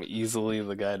 I'm easily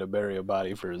the guy to bury a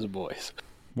body for his boys.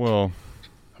 Well,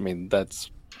 I mean,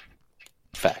 that's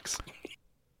facts.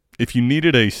 If you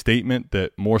needed a statement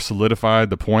that more solidified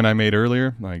the point I made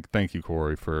earlier, like, thank you,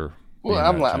 Corey, for. Well,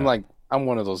 I'm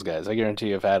one of those guys. I guarantee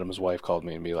you, if Adam's wife called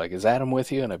me and be like, "Is Adam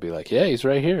with you?" and I'd be like, "Yeah, he's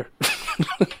right here."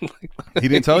 He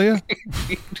didn't tell you?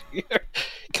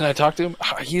 Can I talk to him?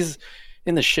 He's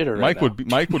in the shitter right now.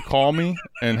 Mike would call me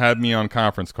and have me on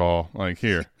conference call. Like,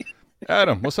 here,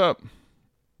 Adam, what's up?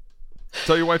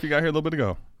 Tell your wife you got here a little bit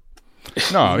ago.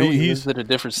 No, he's in a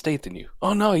different state than you.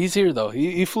 Oh no, he's here though.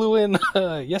 He flew in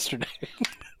yesterday.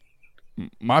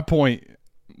 My point,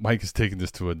 Mike is taking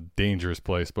this to a dangerous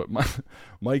place, but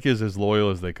Mike is as loyal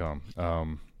as they come,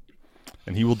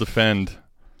 and he will defend.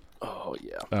 Oh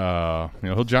yeah.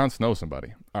 He'll Jon Snow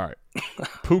somebody. All right,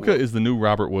 Puka is the new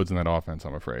Robert Woods in that offense,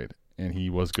 I'm afraid, and he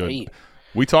was good.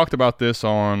 We talked about this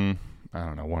on, I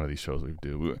don't know, one of these shows we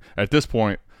do. At this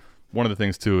point, one of the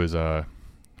things too is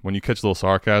when you catch a little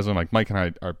sarcasm, like Mike and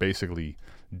I are basically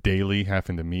daily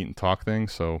having to meet and talk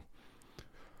things, so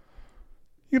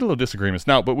you get a little disagreements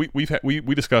now. But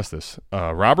we discussed this.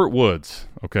 Robert Woods,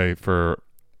 okay, for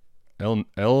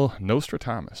El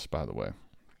Nostradamus, by the way.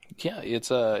 Yeah, it's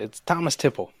Thomas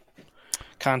Tipple,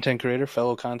 content creator,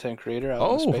 fellow content creator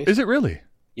out in space. Is it really?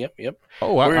 Yep.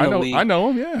 Oh, I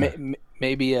know him. Yeah.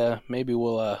 Maybe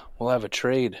we'll have a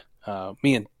trade.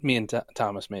 Me and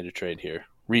Thomas made a trade here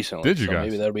recently. Did you guys?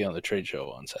 Maybe that'll be on the trade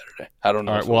show on Saturday. I don't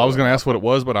know. All right. Well, I was going to ask what it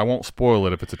was, but I won't spoil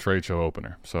it if it's a trade show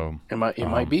opener. So it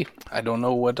might be. I don't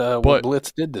know what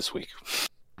Blitz did this week.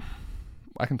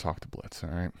 I can talk to Blitz. All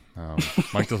right.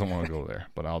 Mike doesn't want to go there,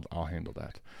 but I'll handle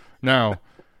that. Now,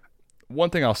 one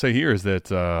thing I'll say here is that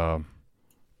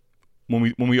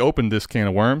when we opened this can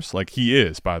of worms, like he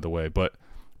is, by the way, but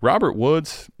Robert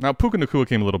Woods. Now, Puka Nacua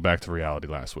came a little back to reality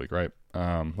last week, right?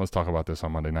 Let's talk about this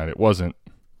on Monday night. It wasn't,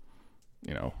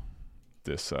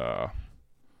 this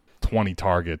 20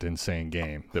 target insane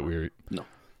game that we were. No.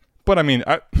 But I mean,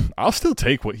 I'll still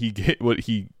take what he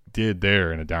did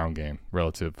there in a down game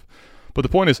relative. But the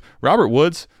point is, Robert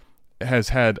Woods has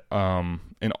had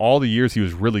in all the years he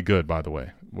was really good. By the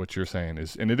way, what you're saying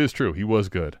is, and it is true, he was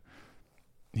good.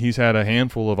 He's had a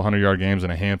handful of 100-yard games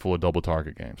and a handful of double-digit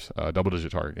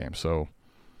target games. So,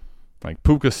 like,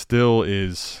 Puka still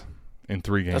is in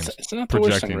 3 games it's not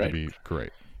projecting right? to be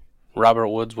great. Robert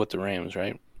Woods with the Rams,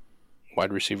 right?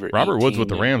 Wide receiver. Robert 18, Woods with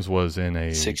the Rams was in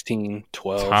a 16,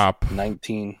 12, top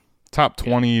 19. Top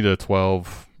 20 to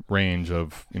 12 range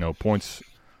of, points.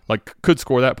 Like, could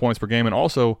score that points per game. And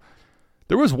also,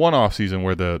 there was one offseason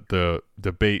where the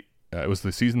debate, it was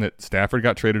the season that Stafford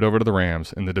got traded over to the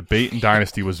Rams, and the debate in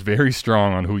Dynasty was very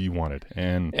strong on who you wanted.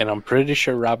 And I'm pretty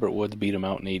sure Robert Woods beat him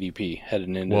out in ADP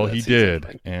heading into that he season. did.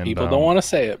 Like, and people don't want to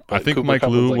say it, but I think Cooper Mike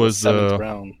Kupp Lou was the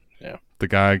round. Yeah. The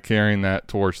guy carrying that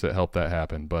torch that helped that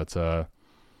happen. But the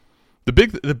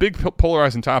big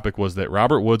polarizing topic was that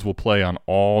Robert Woods will play on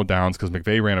all downs because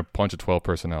McVay ran a bunch of 12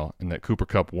 personnel, and that Cooper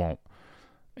Kupp won't.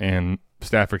 And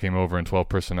Stafford came over, and 12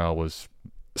 personnel was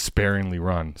sparingly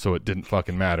run, so it didn't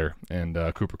fucking matter. And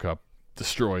Cooper Kupp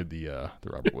destroyed the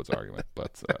Robert Woods argument.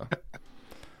 But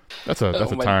that's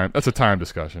a time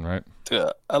discussion, right?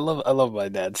 I love my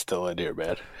dad still in here,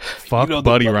 man. Fuck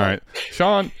Buddy Ryan.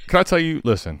 Sean, can I tell you?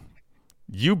 Listen,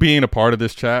 you being a part of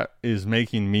this chat is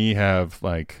making me have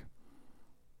like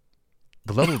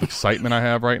the level of excitement I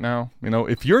have right now.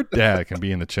 If your dad can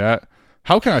be in the chat,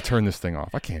 how can I turn this thing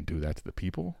off? I can't do that to the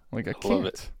people. Like, I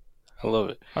can't. I love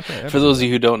it. For those of you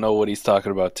who don't know what he's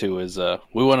talking about, too, is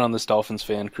we went on this Dolphins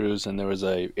fan cruise, and there was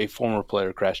a former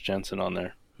player, Crash Jensen, on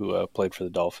there who played for the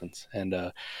Dolphins.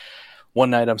 And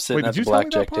one night I'm sitting at the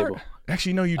blackjack table.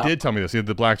 Actually, no, you did tell me this. You had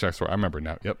the blackjack story. I remember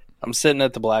now. Yep. I'm sitting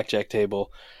at the blackjack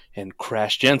table, and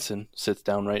Crash Jensen sits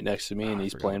down right next to me, and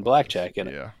he's playing blackjack. And,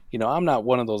 I'm not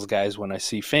one of those guys when I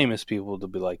see famous people to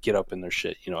be like, get up in their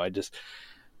shit.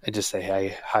 I just say,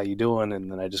 hey, how you doing?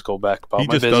 And then I just go back about my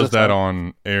business. He just does that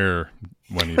on air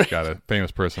when he's got a famous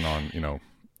person on,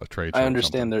 a trade show. I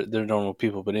understand they're normal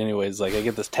people. But anyways, like I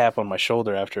get this tap on my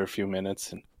shoulder after a few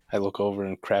minutes, and I look over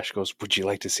and Crash goes, would you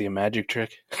like to see a magic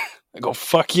trick? I go,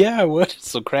 fuck yeah, I would.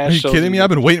 So Crash Are you kidding me? I've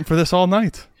been waiting for this all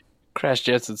night. Crash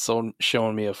Jensen's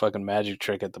showing me a fucking magic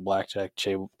trick at the blackjack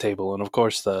table, and of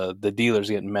course the dealer's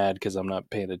getting mad because I'm not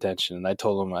paying attention. And I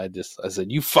told him, I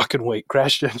said, you fucking wait.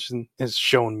 Crash Jensen is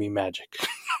showing me magic,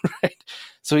 right?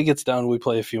 So he gets down, we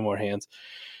play a few more hands.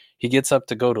 He gets up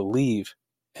to go to leave,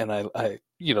 and I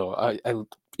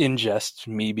ingest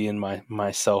me being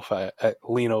myself. I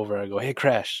lean over, I go, hey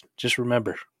Crash, just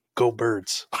remember, go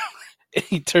Birds. And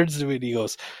he turns to me and he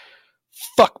goes,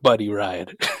 fuck Buddy Ryan,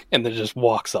 and then just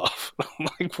walks off. I'm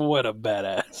like, what a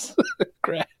badass.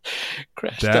 Crash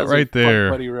that right there,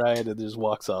 fuck Buddy Ryan, and just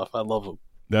walks off. I love him.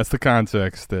 That's the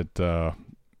context that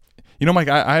Mike,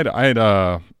 I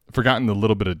had forgotten a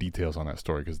little bit of details on that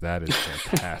story because that is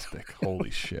fantastic.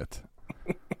 Holy shit.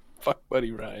 Fuck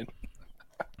Buddy Ryan.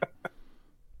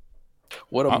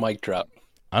 What a mic drop.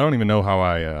 I don't even know how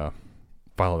I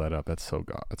follow that up. That's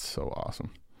so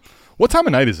awesome. What time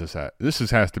of night is this at? This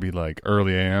has to be like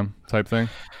early AM type thing.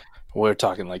 We're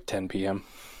talking like 10 p.m.,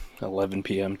 11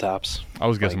 p.m. tops. I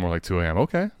was guessing more like 2 a.m.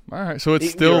 Okay. All right. So it's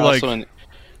still like...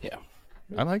 yeah.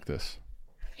 I like this.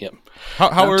 Yep.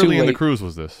 How early in the cruise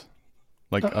was this?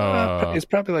 Like, it's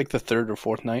probably like the third or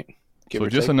fourth night. So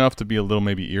just enough to be a little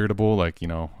maybe irritable. Like,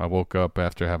 I woke up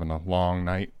after having a long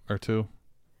night or two.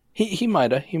 He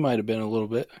might have been a little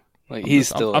bit. Like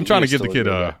I'm trying to give the kid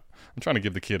I'm trying to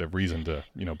give the kid a reason to,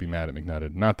 be mad at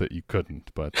McNutted. Not that you couldn't,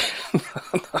 but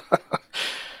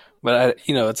But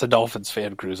it's a Dolphins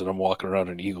fan cruise, and I'm walking around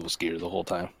in Eagles gear the whole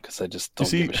time because I just don't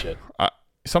give a shit.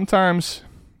 Sometimes,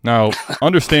 now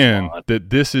understand that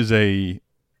this is a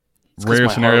rare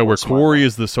scenario where Corey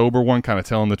is the sober one, kind of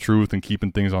telling the truth and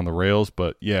keeping things on the rails.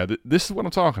 But yeah, this is what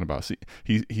I'm talking about. See,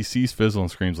 he sees Fizzle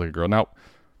and screams like a girl. Now,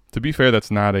 to be fair,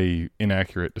 that's not a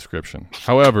inaccurate description.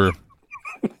 However,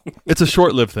 it's a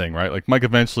short-lived thing, right? Like Mike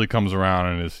eventually comes around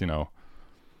and is,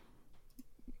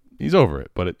 he's over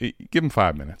it. But give him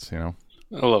 5 minutes, I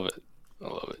love it.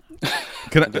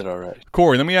 I did all right.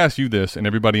 Corey, let me ask you this, and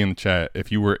everybody in the chat: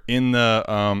 if you were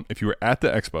at the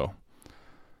expo,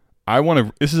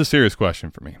 this is a serious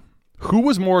question for me. Who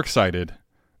was more excited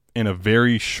in a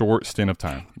very short stint of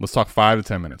time? Let's talk 5 to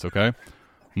 10 minutes, okay?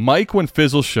 Mike when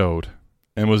Fizzle showed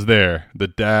and was there, the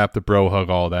dap, the bro hug,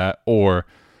 all that, or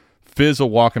Fizzle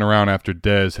walking around after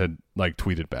Dez had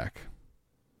tweeted back?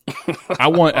 I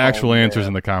want actual answers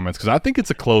in the comments because I think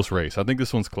it's a close race. I think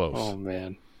this one's close. Oh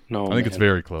man, no, I think it's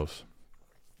very close.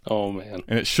 Oh man,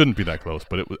 and it shouldn't be that close,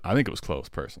 but I think it was close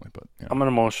personally. But I'm an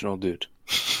emotional dude.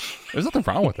 There's nothing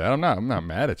wrong with that. I'm not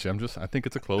mad at you. I think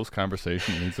it's a close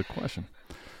conversation. It needs a question.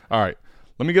 All right,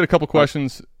 let me get a couple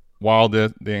questions while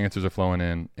the answers are flowing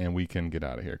in, and we can get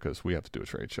out of here because we have to do a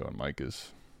trade show, and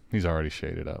he's already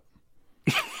shaded up.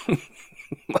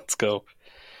 Let's go.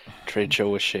 Trade show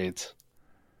with shades.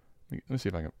 Let me see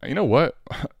if I can. You know what?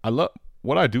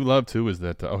 What I do love too is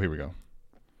that. Here we go.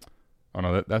 Oh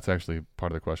no, that's actually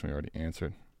part of the question we already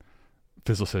answered.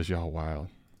 Fizzle says y'all wild.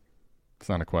 It's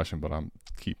not a question, but I'm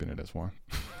keeping it as one.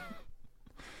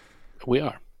 We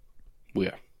are.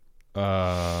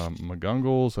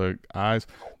 McGungles, eyes.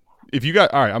 If you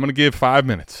got, all right, I'm gonna give 5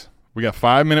 minutes. We got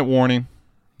 5 minute warning,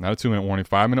 not a 2 minute warning.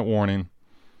 5 minute warning.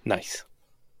 Nice.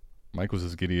 Mike was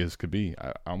as giddy as could be.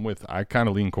 I kind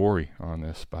of lean Corey on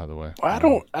this, by the way. I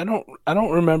don't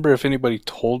remember if anybody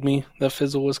told me that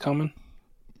Fizzle was coming,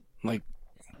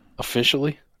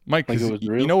 officially. Mike, it was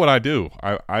real. You know what I do?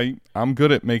 I'm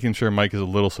good at making sure Mike is a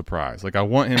little surprised. I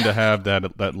want him to have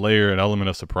that layer and element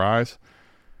of surprise.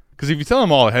 Because if you tell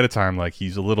him all ahead of time,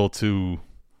 he's a little too.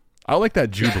 I like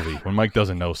that jubilee when Mike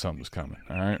doesn't know something's coming.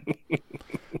 All right.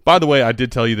 By the way, I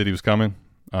did tell you that he was coming.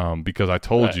 Because I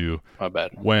told you my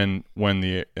bad. when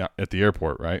at the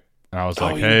airport, right? And I was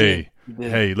hey,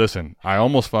 listen, I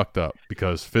almost fucked up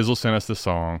because Fizzle sent us the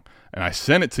song and I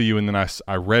sent it to you, and then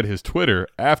I read his Twitter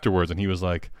afterwards, and he was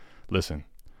like, listen,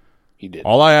 he did.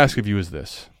 All I ask of you is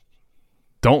this: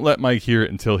 don't let Mike hear it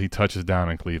until he touches down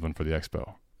in Cleveland for the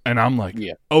expo. And I'm like,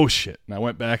 oh shit! And I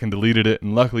went back and deleted it,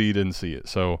 and luckily you didn't see it.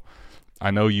 So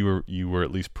I know you were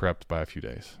at least prepped by a few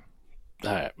days.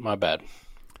 All right, my bad.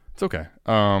 It's okay.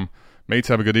 Mates,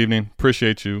 have a good evening.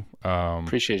 Appreciate you.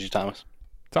 Appreciate you, Thomas.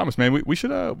 Thomas, man, we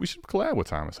should collab with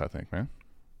Thomas, I think, man.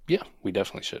 Yeah, we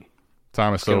definitely should.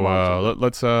 Thomas, so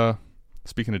let's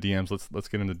speaking of DMs, let's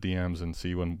get into DMs and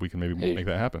see when we can maybe make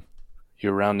that happen.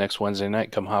 You're around next Wednesday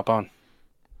night. Come hop on.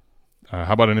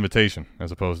 How about an invitation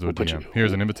as opposed to a DM?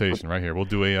 Here's an invitation right here. We'll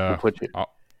do a.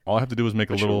 All I have to do is make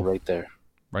a little right there,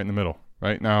 right in the middle.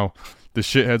 Right now, the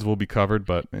shitheads will be covered,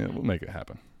 but we'll make it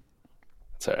happen.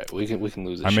 It's all right. We can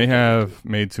lose. I may have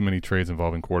made too many trades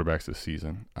involving quarterbacks this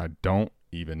season. I don't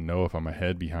even know if I'm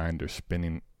ahead, behind, or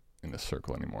spinning in the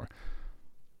circle anymore.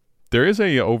 There is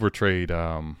a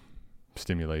overtrade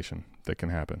stimulation that can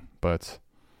happen, but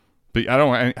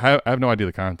I have no idea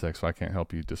the context, so I can't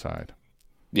help you decide.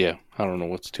 Yeah, I don't know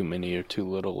what's too many or too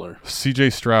little. Or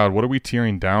CJ Stroud, what are we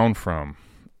tearing down from,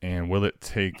 and will it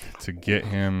take to get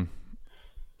him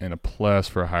in a plus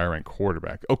for a higher ranked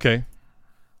quarterback? Okay.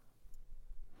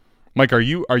 Mike, are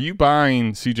you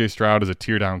buying C.J. Stroud as a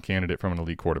tear-down candidate from an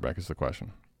elite quarterback is the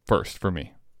question. First, for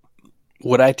me.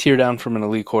 Would I tear down from an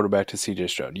elite quarterback to C.J.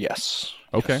 Stroud? Yes.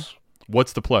 Okay. Yes.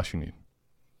 What's the plus you need?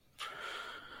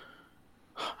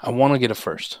 I want to get a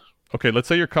first. Okay, let's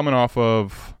say you're coming off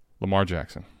of Lamar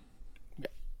Jackson.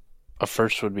 A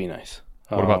first would be nice.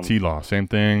 What about T-Law? Same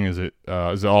thing? Is it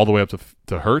all the way up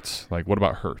to Hurts? What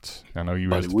about Hurts? I know you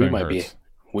were defending Hurts.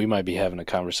 We might be having a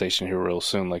conversation here real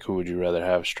soon. Who would you rather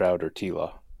have, Stroud or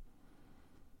T-Law?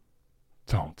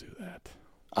 Don't do that.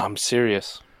 I'm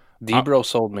serious. D-Bro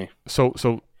sold me. So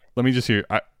let me just hear.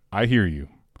 I hear you.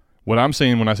 What I'm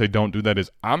saying when I say don't do that is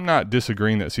I'm not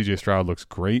disagreeing that C.J. Stroud looks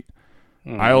great.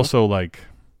 Mm-hmm. I also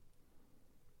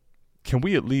can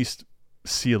we at least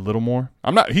see a little more?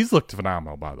 He's looked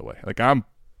phenomenal, by the way.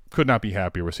 Could not be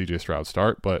happier with C.J. Stroud's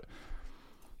start, but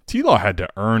T-Law had to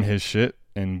earn his shit.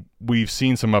 And we've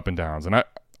seen some up and downs, and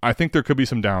I think there could be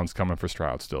some downs coming for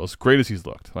Stroud still. As great as he's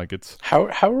looked, it's how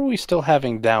are we still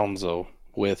having downs though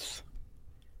with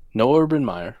no Urban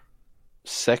Meyer,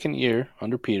 second year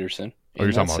under Peterson, Oh,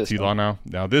 you're talking about T-Law now?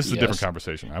 Now, this is a different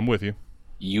conversation. I'm with you.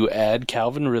 You add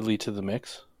Calvin Ridley to the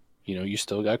mix. You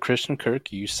still got Christian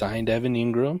Kirk. You signed Evan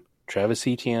Ingram. Travis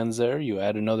Etienne's there. You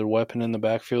add another weapon in the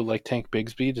backfield like Tank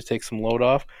Bigsby to take some load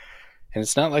off. And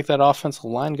it's not like that offensive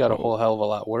line got a whole hell of a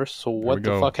lot worse. So what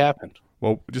the fuck happened?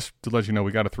 Well, just to let you know,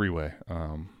 we got a three-way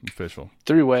official.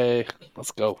 Three-way.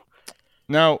 Let's go.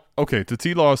 Now, okay, to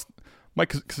T-Law's, Mike,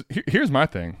 'cause here's my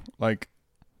thing. Like,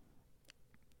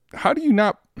 how do you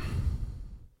not?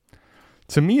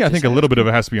 To me, I think a little bit of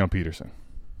it has to be on Peterson.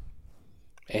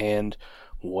 And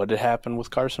what had happened with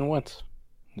Carson Wentz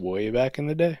way back in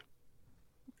the day?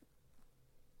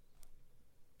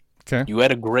 Okay. You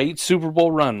had a great Super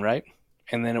Bowl run, right?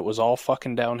 And then it was all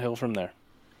fucking downhill from there.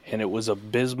 And it was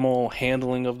abysmal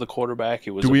handling of the quarterback.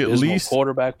 It was abysmal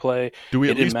quarterback play. Do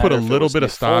we at least put a little bit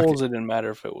of stock? Foles, it didn't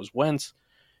matter if it was Wentz.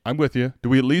 I'm with you. Do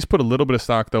we at least put a little bit of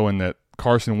stock, though, in that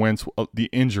Carson Wentz, the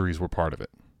injuries were part of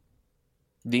it?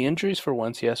 The injuries for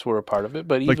Wentz, yes, were a part of it.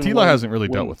 But like T-Law hasn't really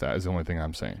dealt with that is the only thing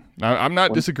I'm saying. Now, I'm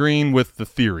not disagreeing with the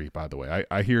theory, by the way.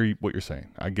 I hear what you're saying.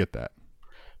 I get that.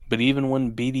 But even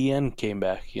when BDN came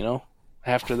back,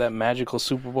 after that magical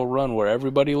Super Bowl run where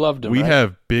everybody loved him, we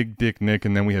have Big Dick Nick,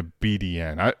 and then we have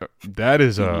BDN. That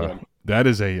is a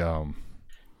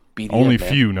BDN, only man.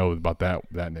 Few know about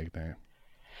that nickname.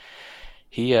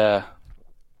 He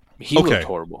looked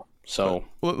horrible. So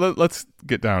let's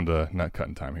get down to not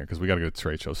cutting time here because we got to go to the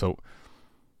trade show. So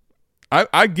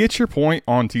I get your point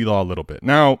on T-Law a little bit.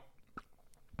 Now,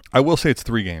 I will say it's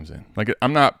 3 games in. Like,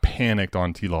 I'm not panicked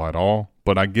on T-Law at all,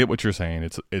 but I get what you're saying.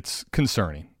 It's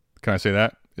concerning. Can I say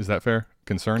that? Is that fair?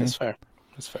 Concerning?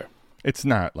 That's fair. It's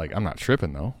not like I'm not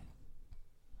tripping though.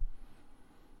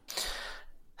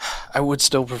 I would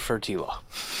still prefer T-Law,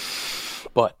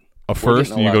 but a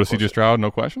first, and you go to CJ Stroud, no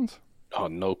questions. Oh,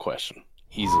 no question,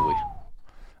 easily.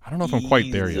 I don't know if I'm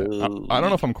quite there yet. I don't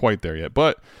know if I'm quite there yet,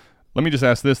 but let me just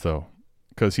ask this though,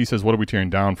 because he says, "What are we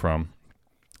tearing down from?"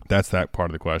 That's that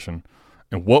part of the question,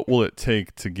 and what will it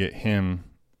take to get him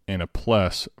in a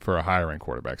plus for a higher end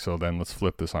quarterback? So then let's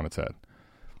flip this on its head.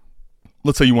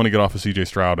 Let's say you want to get off of CJ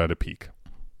Stroud at a peak.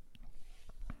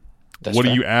 What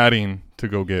are you adding to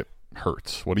go get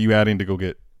Hurts? What are you adding to go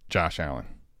get Josh Allen?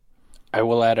 I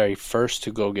will add a first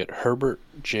to go get Herbert,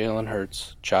 Jalen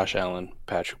Hurts, Josh Allen,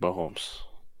 Patrick Mahomes.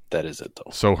 That is it,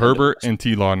 though. So Herbert and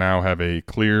T-Law now have a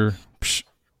clear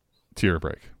tier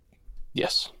break.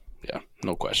 Yes. Yeah,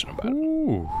 no question about it.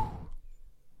 Ooh.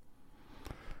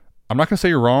 I'm not going to say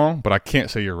you're wrong, but I can't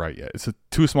say you're right yet. It's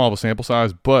too small of a sample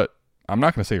size, but I'm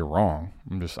not going to say you're wrong.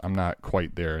 I'm not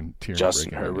quite there in tier.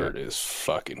 Justin Herbert is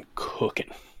fucking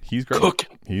cooking. He's great.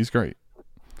 He's great.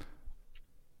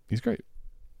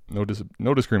 No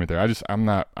disagreement there. I'm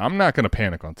not going to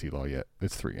panic on T-Law yet.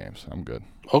 It's 3 games. I'm good.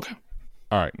 Okay.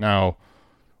 All right. Now,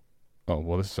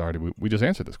 this is already we just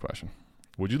answered this question.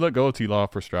 Would you let go of T-Law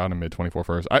for Stroud in mid-24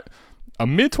 first? A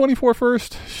mid-24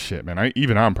 first? Shit, man.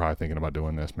 I'm probably thinking about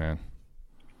doing this, man.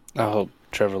 I hope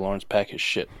Trevor Lawrence pack his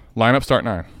shit. Lineup start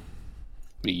 9.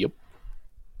 Yep.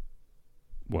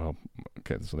 Well,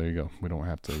 okay, so there you go. We don't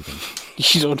have to even.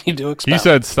 You don't need to expound. He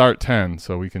said start 10,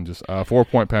 so we can just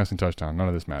 4-point passing touchdown. None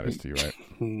of this matters to you, right?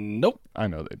 Nope. I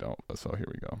know they don't, so here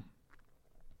we go.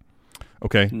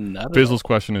 Okay. Fizzle's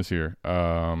question is here.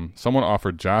 Someone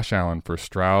offered Josh Allen for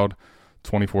Stroud,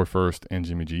 24 first, and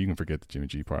Jimmy G. You can forget the Jimmy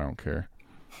G part. I don't care.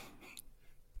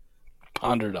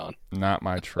 Pondered on. Not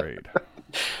my trade.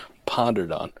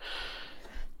 Pondered on.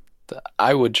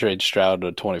 I would trade Stroud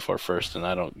to 24 first, and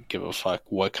I don't give a fuck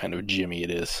what kind of Jimmy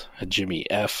it is. A Jimmy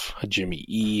F, a Jimmy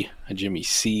E, a Jimmy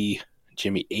C, a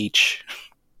Jimmy H.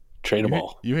 Trade them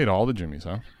all. You hate all the Jimmys,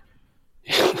 huh?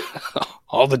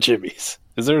 All the Jimmys.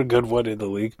 Is there a good one in the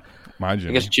league? My Jimmy.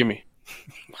 I guess Jimmy.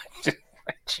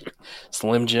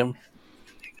 Slim Jim.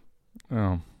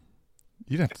 Oh.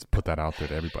 You didn't have to put that out there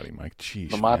to everybody, Mike. Jeez.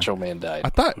 The Macho Man died.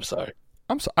 I'm sorry.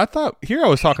 I thought here I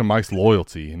was talking Mike's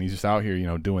loyalty, and he's just out here,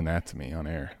 doing that to me on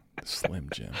air. Slim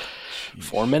Jim. Jeez.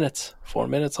 4 minutes. 4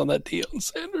 minutes on that Deion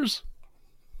Sanders.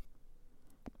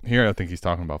 Here I think he's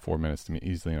talking about 4 minutes to me.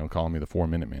 He's calling me the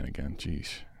 4-minute man again. Jeez.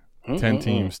 10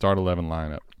 teams, start 11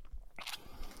 lineup.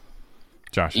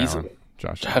 Josh Allen.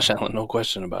 Josh Allen, no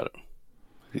question about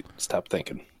it. Stop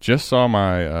thinking. Just saw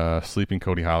my Sleeping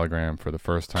Cody hologram for the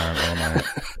first time all night.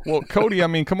 Well, Cody, I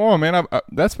mean, come on, man.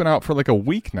 That's been out for like a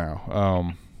week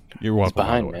now. You're welcome. He's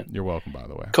behind, man. You're welcome, by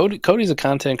the way. Cody's a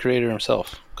content creator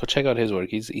himself. Go check out his work.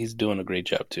 He's doing a great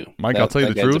job too. Mike, I'll tell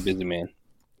you the truth. He's a busy man.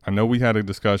 I know we had a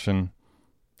discussion.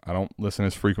 I don't listen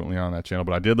as frequently on that channel,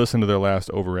 but I did listen to their last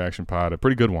Overreaction pod, a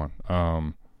pretty good one.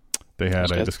 They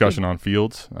had a discussion on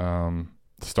Fields to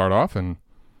start off, and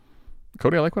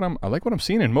Cody, I like what I'm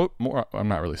seeing, and more. I'm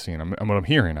not really seeing. I'm what I'm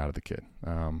hearing out of the kid.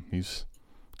 He's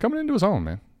coming into his own,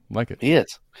 man. Like it. He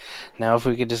is. Now, if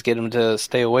we could just get him to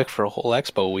stay awake for a whole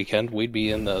expo weekend, we'd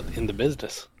be in the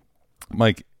business.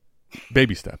 Mike,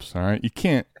 baby steps. All right, you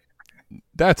can't.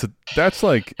 That's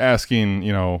like asking,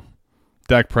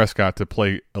 Dak Prescott to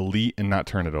play elite and not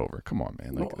turn it over. Come on,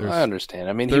 man. I understand.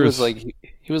 I mean, he was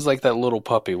like that little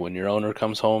puppy when your owner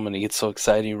comes home and he gets so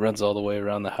excited he runs all the way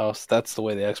around the house. That's the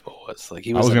way the expo was. Like,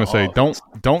 he was. I was going to say,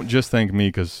 don't just thank me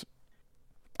because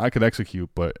I could execute,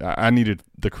 but I needed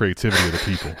the creativity of the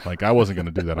people. Like, I wasn't going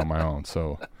to do that on my own.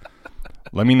 So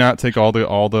let me not take all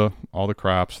the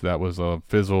crops. That was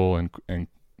Fizzle and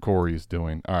Corey's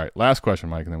doing. All right, last question,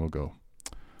 Mike, and then we'll go.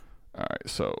 All right,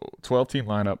 so 12-team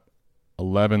lineup.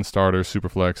 11 starters,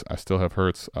 Superflex. I still have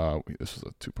Hurts. This was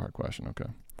a two-part question. Okay.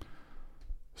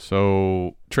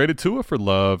 So, traded Tua for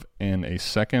Love in a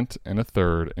second and a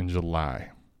third in July.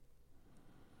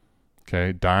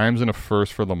 Okay. Dimes and a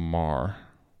first for Lamar.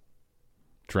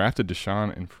 Drafted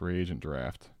Deshaun in free agent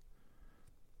draft.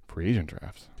 Free agent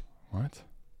draft? What?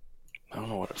 I don't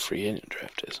know what a free agent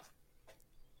draft is.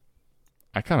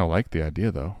 I kind of like the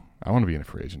idea, though. I want to be in a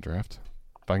free agent draft.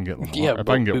 If I can get Lamar. If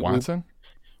I can get Watson.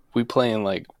 We play in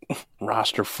like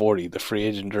roster 40. The free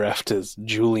agent draft is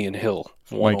Julian Hill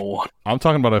 101. Like, I'm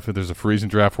talking about if there's a free agent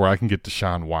draft where I can get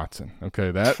Deshaun Watson.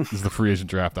 Okay, that is the free agent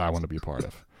draft I want to be a part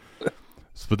of.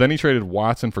 But then he traded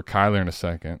Watson for Kyler in a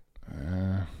second.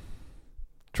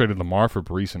 Traded Lamar for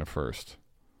Brees in a first.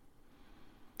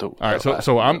 All right,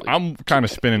 so I'm kind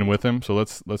of spinning with him. So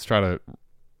let's try to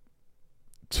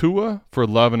Tua for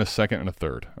Love in a second and a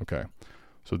third. Okay,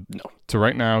 so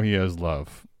right now he has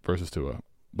Love versus Tua.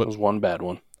 But it was one bad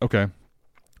one. Okay.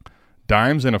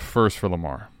 Dimes and a first for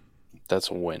Lamar. That's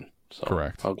a win. So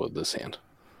correct. I'll go with this hand.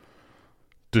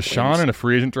 Deshaun in a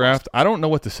free agent draft. I don't know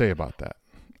what to say about that.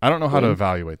 I don't know how to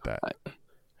evaluate that. I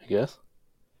guess.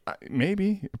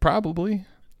 Maybe. Probably.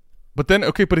 But then,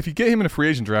 okay, but if you get him in a free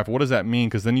agent draft, what does that mean?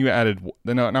 Because then you added,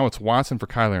 now it's Watson for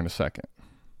Kyler in a second.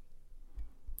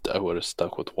 I would have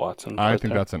stuck with Watson. I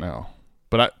think that's an L.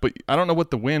 But I don't know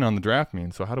what the win on the draft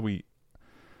means. So how do we...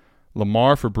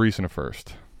 Lamar for Brees in a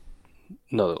first.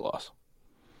 Another loss.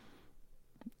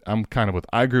 I'm kind of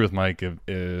I agree with Mike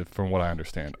if, from what I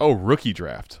understand. Oh, rookie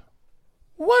draft.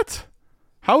 What?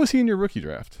 How is he in your rookie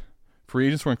draft? Free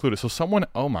agents were included. So someone,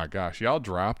 oh my gosh, y'all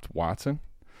dropped Watson?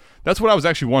 That's what I was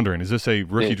actually wondering. Is this a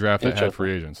rookie draft that had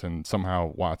free agents and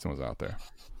somehow Watson was out there?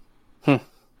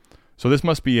 So this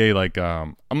must be a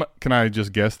can I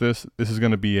just guess this? This is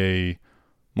going to be a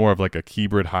more of like a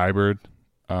Keybrid hybrid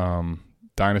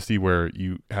dynasty where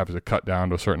you have to cut down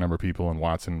to a certain number of people, and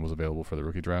Watson was available for the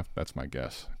rookie draft. That's my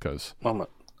guess. Because I'm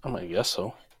gonna guess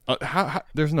so. How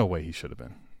there's no way he should have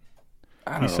been.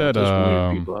 I don't know. Said there's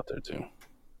weird people out there too.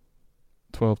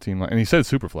 12-team, and he said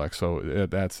Superflex, so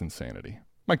that's insanity.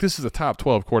 Mike, this is a top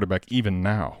 12 quarterback even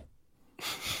now.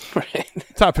 Right.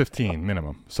 Top 15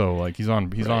 minimum. So like he's on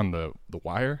the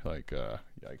wire. Like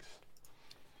yikes.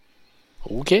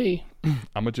 Okay. I'm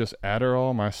gonna just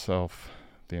Adderall myself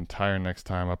the entire next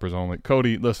time. Uppers only.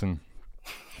 Cody, listen.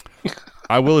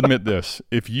 I will admit this.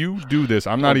 If you do this,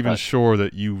 I'm not even sure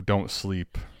that you don't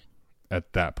sleep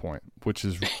at that point, which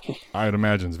is, I'd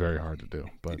imagine, is very hard to do.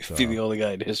 But you'd be the only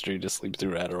guy in history to sleep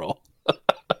through Adderall.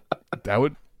 That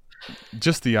would,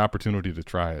 just the opportunity to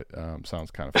try it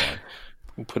sounds kind of fun.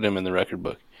 We'll put him in the record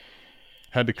book.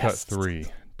 Had to cut 3.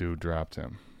 Dude dropped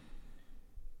him.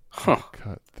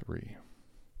 Cut 3.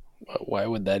 Why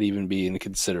would that even be in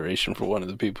consideration for one of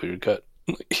the people you cut?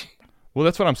 Well,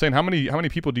 that's what I'm saying. How many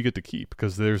people do you get to keep?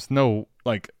 Because there's no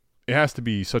it has to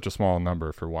be such a small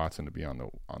number for Watson to be on the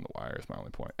wire. Is my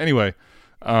only point. Anyway,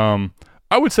 I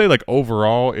would say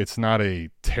overall, it's not a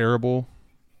terrible.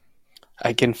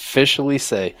 I can officially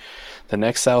say, the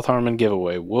next South Harmon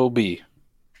giveaway will be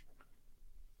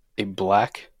a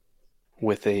black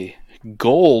with a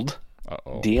gold.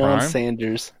 Deion Prime?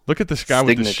 Sanders. Look at this guy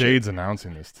with the shades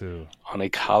announcing this too. On a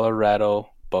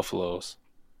Colorado Buffaloes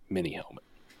mini helmet.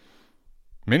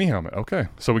 Mini helmet. Okay.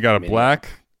 So we got a black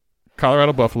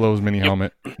Colorado Buffaloes mini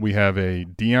helmet. We have a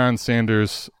Deion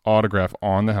Sanders autograph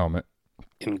on the helmet.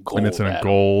 In gold. And it's in a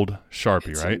gold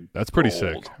Sharpie, right? That's pretty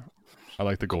sick. I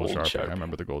like the gold Sharpie. I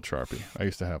remember the gold Sharpie. I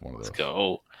used to have one of those. Let's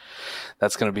go.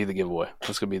 That's going to be the giveaway.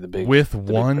 That's going to be the big. With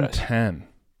 110.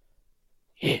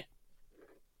 Yeah.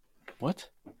 What?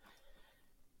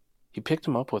 He picked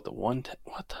him up with the 110.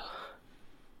 What the?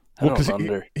 Well,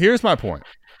 because here's my point.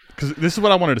 Because this is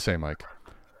what I wanted to say, Mike.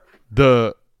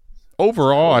 The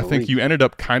overall, I think you ended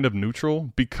up kind of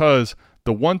neutral because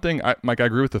The one thing, Mike, I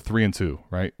agree with the 3 and 2,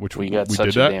 right? Which we got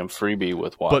such did a damn freebie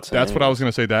with Watson. But that's what I was going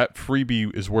to say. That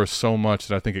freebie is worth so much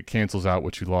that I think it cancels out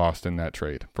what you lost in that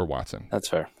trade for Watson. That's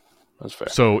fair. That's fair.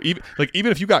 So even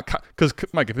if you got, because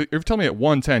Mike, if you're telling me at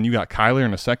 110 you got Kyler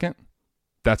in a second,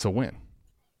 that's a win.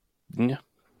 Yeah.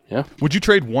 Yeah. Would you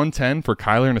trade 110 for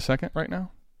Kyler in a second right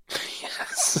now?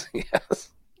 Yes.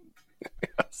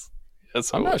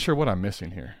 I'm not sure what I'm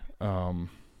missing here.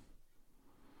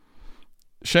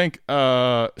 Shank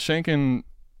and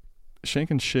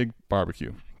Shig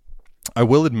Barbecue. I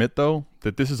will admit though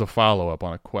that this is a follow up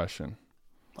on a question.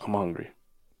 I'm hungry.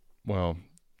 Well,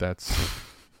 that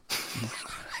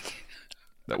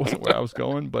wasn't where I was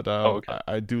going, but okay.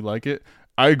 I do like it.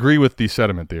 I agree with the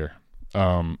sentiment there.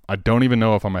 I don't even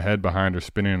know if I'm ahead, behind, or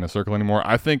spinning in a circle anymore.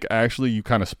 I think actually you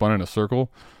kind of spun in a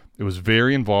circle. It was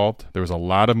very involved. There was a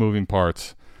lot of moving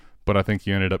parts, but I think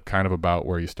you ended up kind of about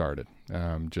where you started,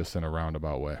 just in a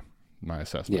roundabout way, my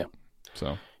assessment. Yeah.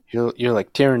 So you're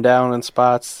like tearing down in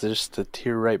spots just to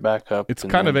tear right back up. It's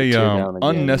kind of a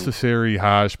unnecessary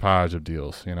hodgepodge of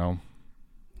deals, you know.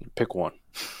 Pick one.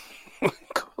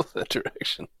 Go that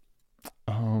direction.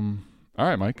 All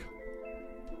right, Mike.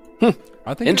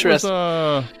 I think interesting. It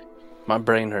was, my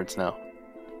brain hurts now.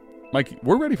 Mike,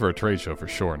 we're ready for a trade show for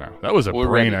sure now. That was a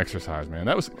brain exercise, man.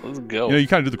 Let's go. You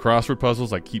kind of do the crossword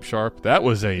puzzles like Keep Sharp. That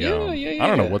was I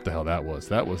don't know what the hell that was.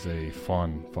 That was a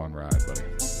fun ride, buddy.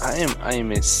 I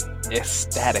am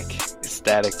ecstatic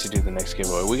to do the next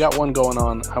giveaway. We got one going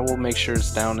on. I will make sure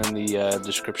it's down in the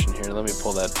description here. Let me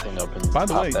pull that thing up and by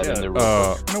the way, that in there. You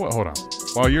know what? Hold on.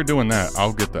 While you're doing that,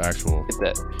 I'll get the actual.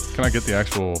 Can I get the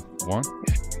actual one?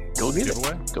 Go get it.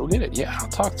 Go get it. Yeah, I'll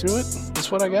talk through it. This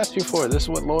is what I got you for. This is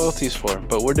what loyalty's for.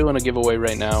 But we're doing a giveaway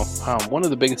right now. One of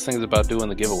the biggest things about doing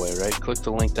the giveaway, right? Click the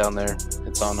link down there.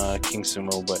 It's on King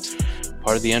Sumo, but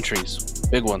part of the entries,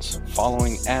 big ones,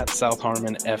 following at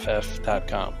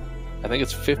southharmonff.com. I think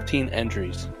it's 15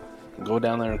 entries. Go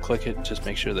down there and click it. Just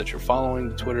make sure that you're following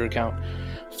the Twitter account.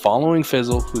 Following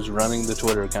Fizzle, who's running the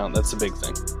Twitter account. That's the big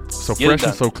thing. So fresh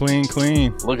and so clean.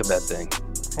 Look at that thing.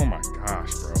 Oh my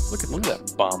gosh, bro. Look at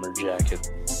that bomber jacket.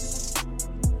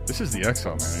 This is the XL,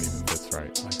 man. It even fits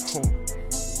right.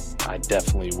 I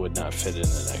definitely would not fit in an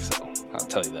XL. I'll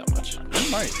tell you that much.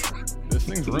 It might. This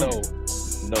thing's ruined.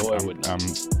 No, I would not. I'm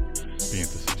being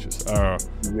facetious.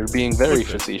 You're being very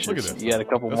facetious. Look at this. You got a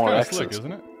couple more X's. Slick,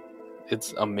 isn't it?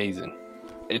 It's amazing.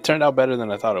 It turned out better than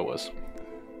I thought it was.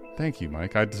 Thank you,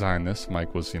 Mike. I designed this.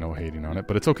 Mike was, hating on it,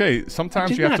 but it's okay.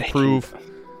 Sometimes you have to prove.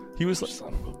 He was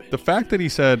the fact that he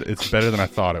said it's better than I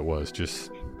thought it was.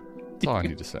 Just that's all I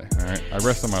need to say. All right, I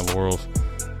rest on my laurels.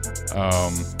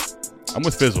 I'm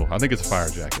with Fizzle. I think it's a fire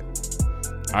jacket.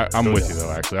 I'm with you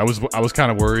though. Actually, I was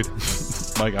kind of worried.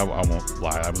 Mike, I won't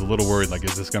lie. I was a little worried. Like,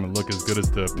 is this going to look as good as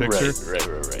the picture?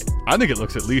 Right. I think it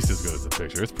looks at least as good as the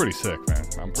picture. It's pretty sick, man.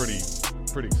 I'm pretty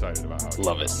excited about how it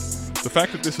love it. The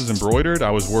fact that this is embroidered, I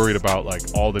was worried about like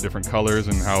all the different colors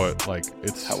and how it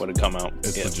how would it come out.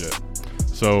 It's legit.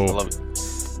 So I love it.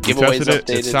 Giveaways tested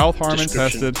it. It's South Harmon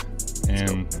tested,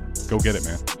 and go get it,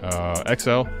 man.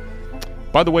 XL.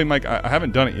 By the way, Mike, I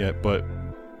haven't done it yet, but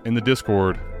in the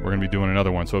Discord, we're going to be doing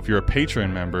another one. So if you're a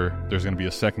Patreon member, there's going to be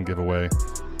a second giveaway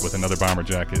with another bomber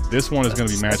jacket. This one is going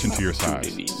to be matching to your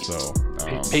size. So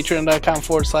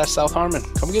Patreon.com/South Harmon.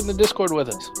 Come get in the Discord with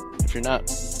us. If you're not,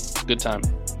 it's a good time.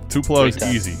 2 plugs,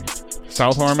 easy.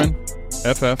 South Harmon,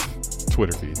 FF,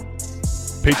 Twitter feed.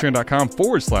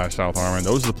 Patreon.com/South Harmon.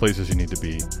 Those are the places you need to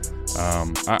be.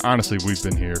 Honestly, we've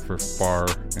been here for far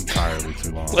entirely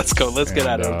too long. Let's go. Let's get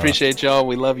out of it. Appreciate y'all.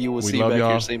 We love you. We'll see you back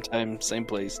here same time, same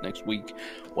place next week.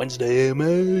 Wednesday,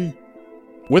 MA.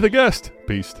 With a guest.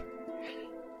 Peace.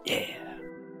 Yeah.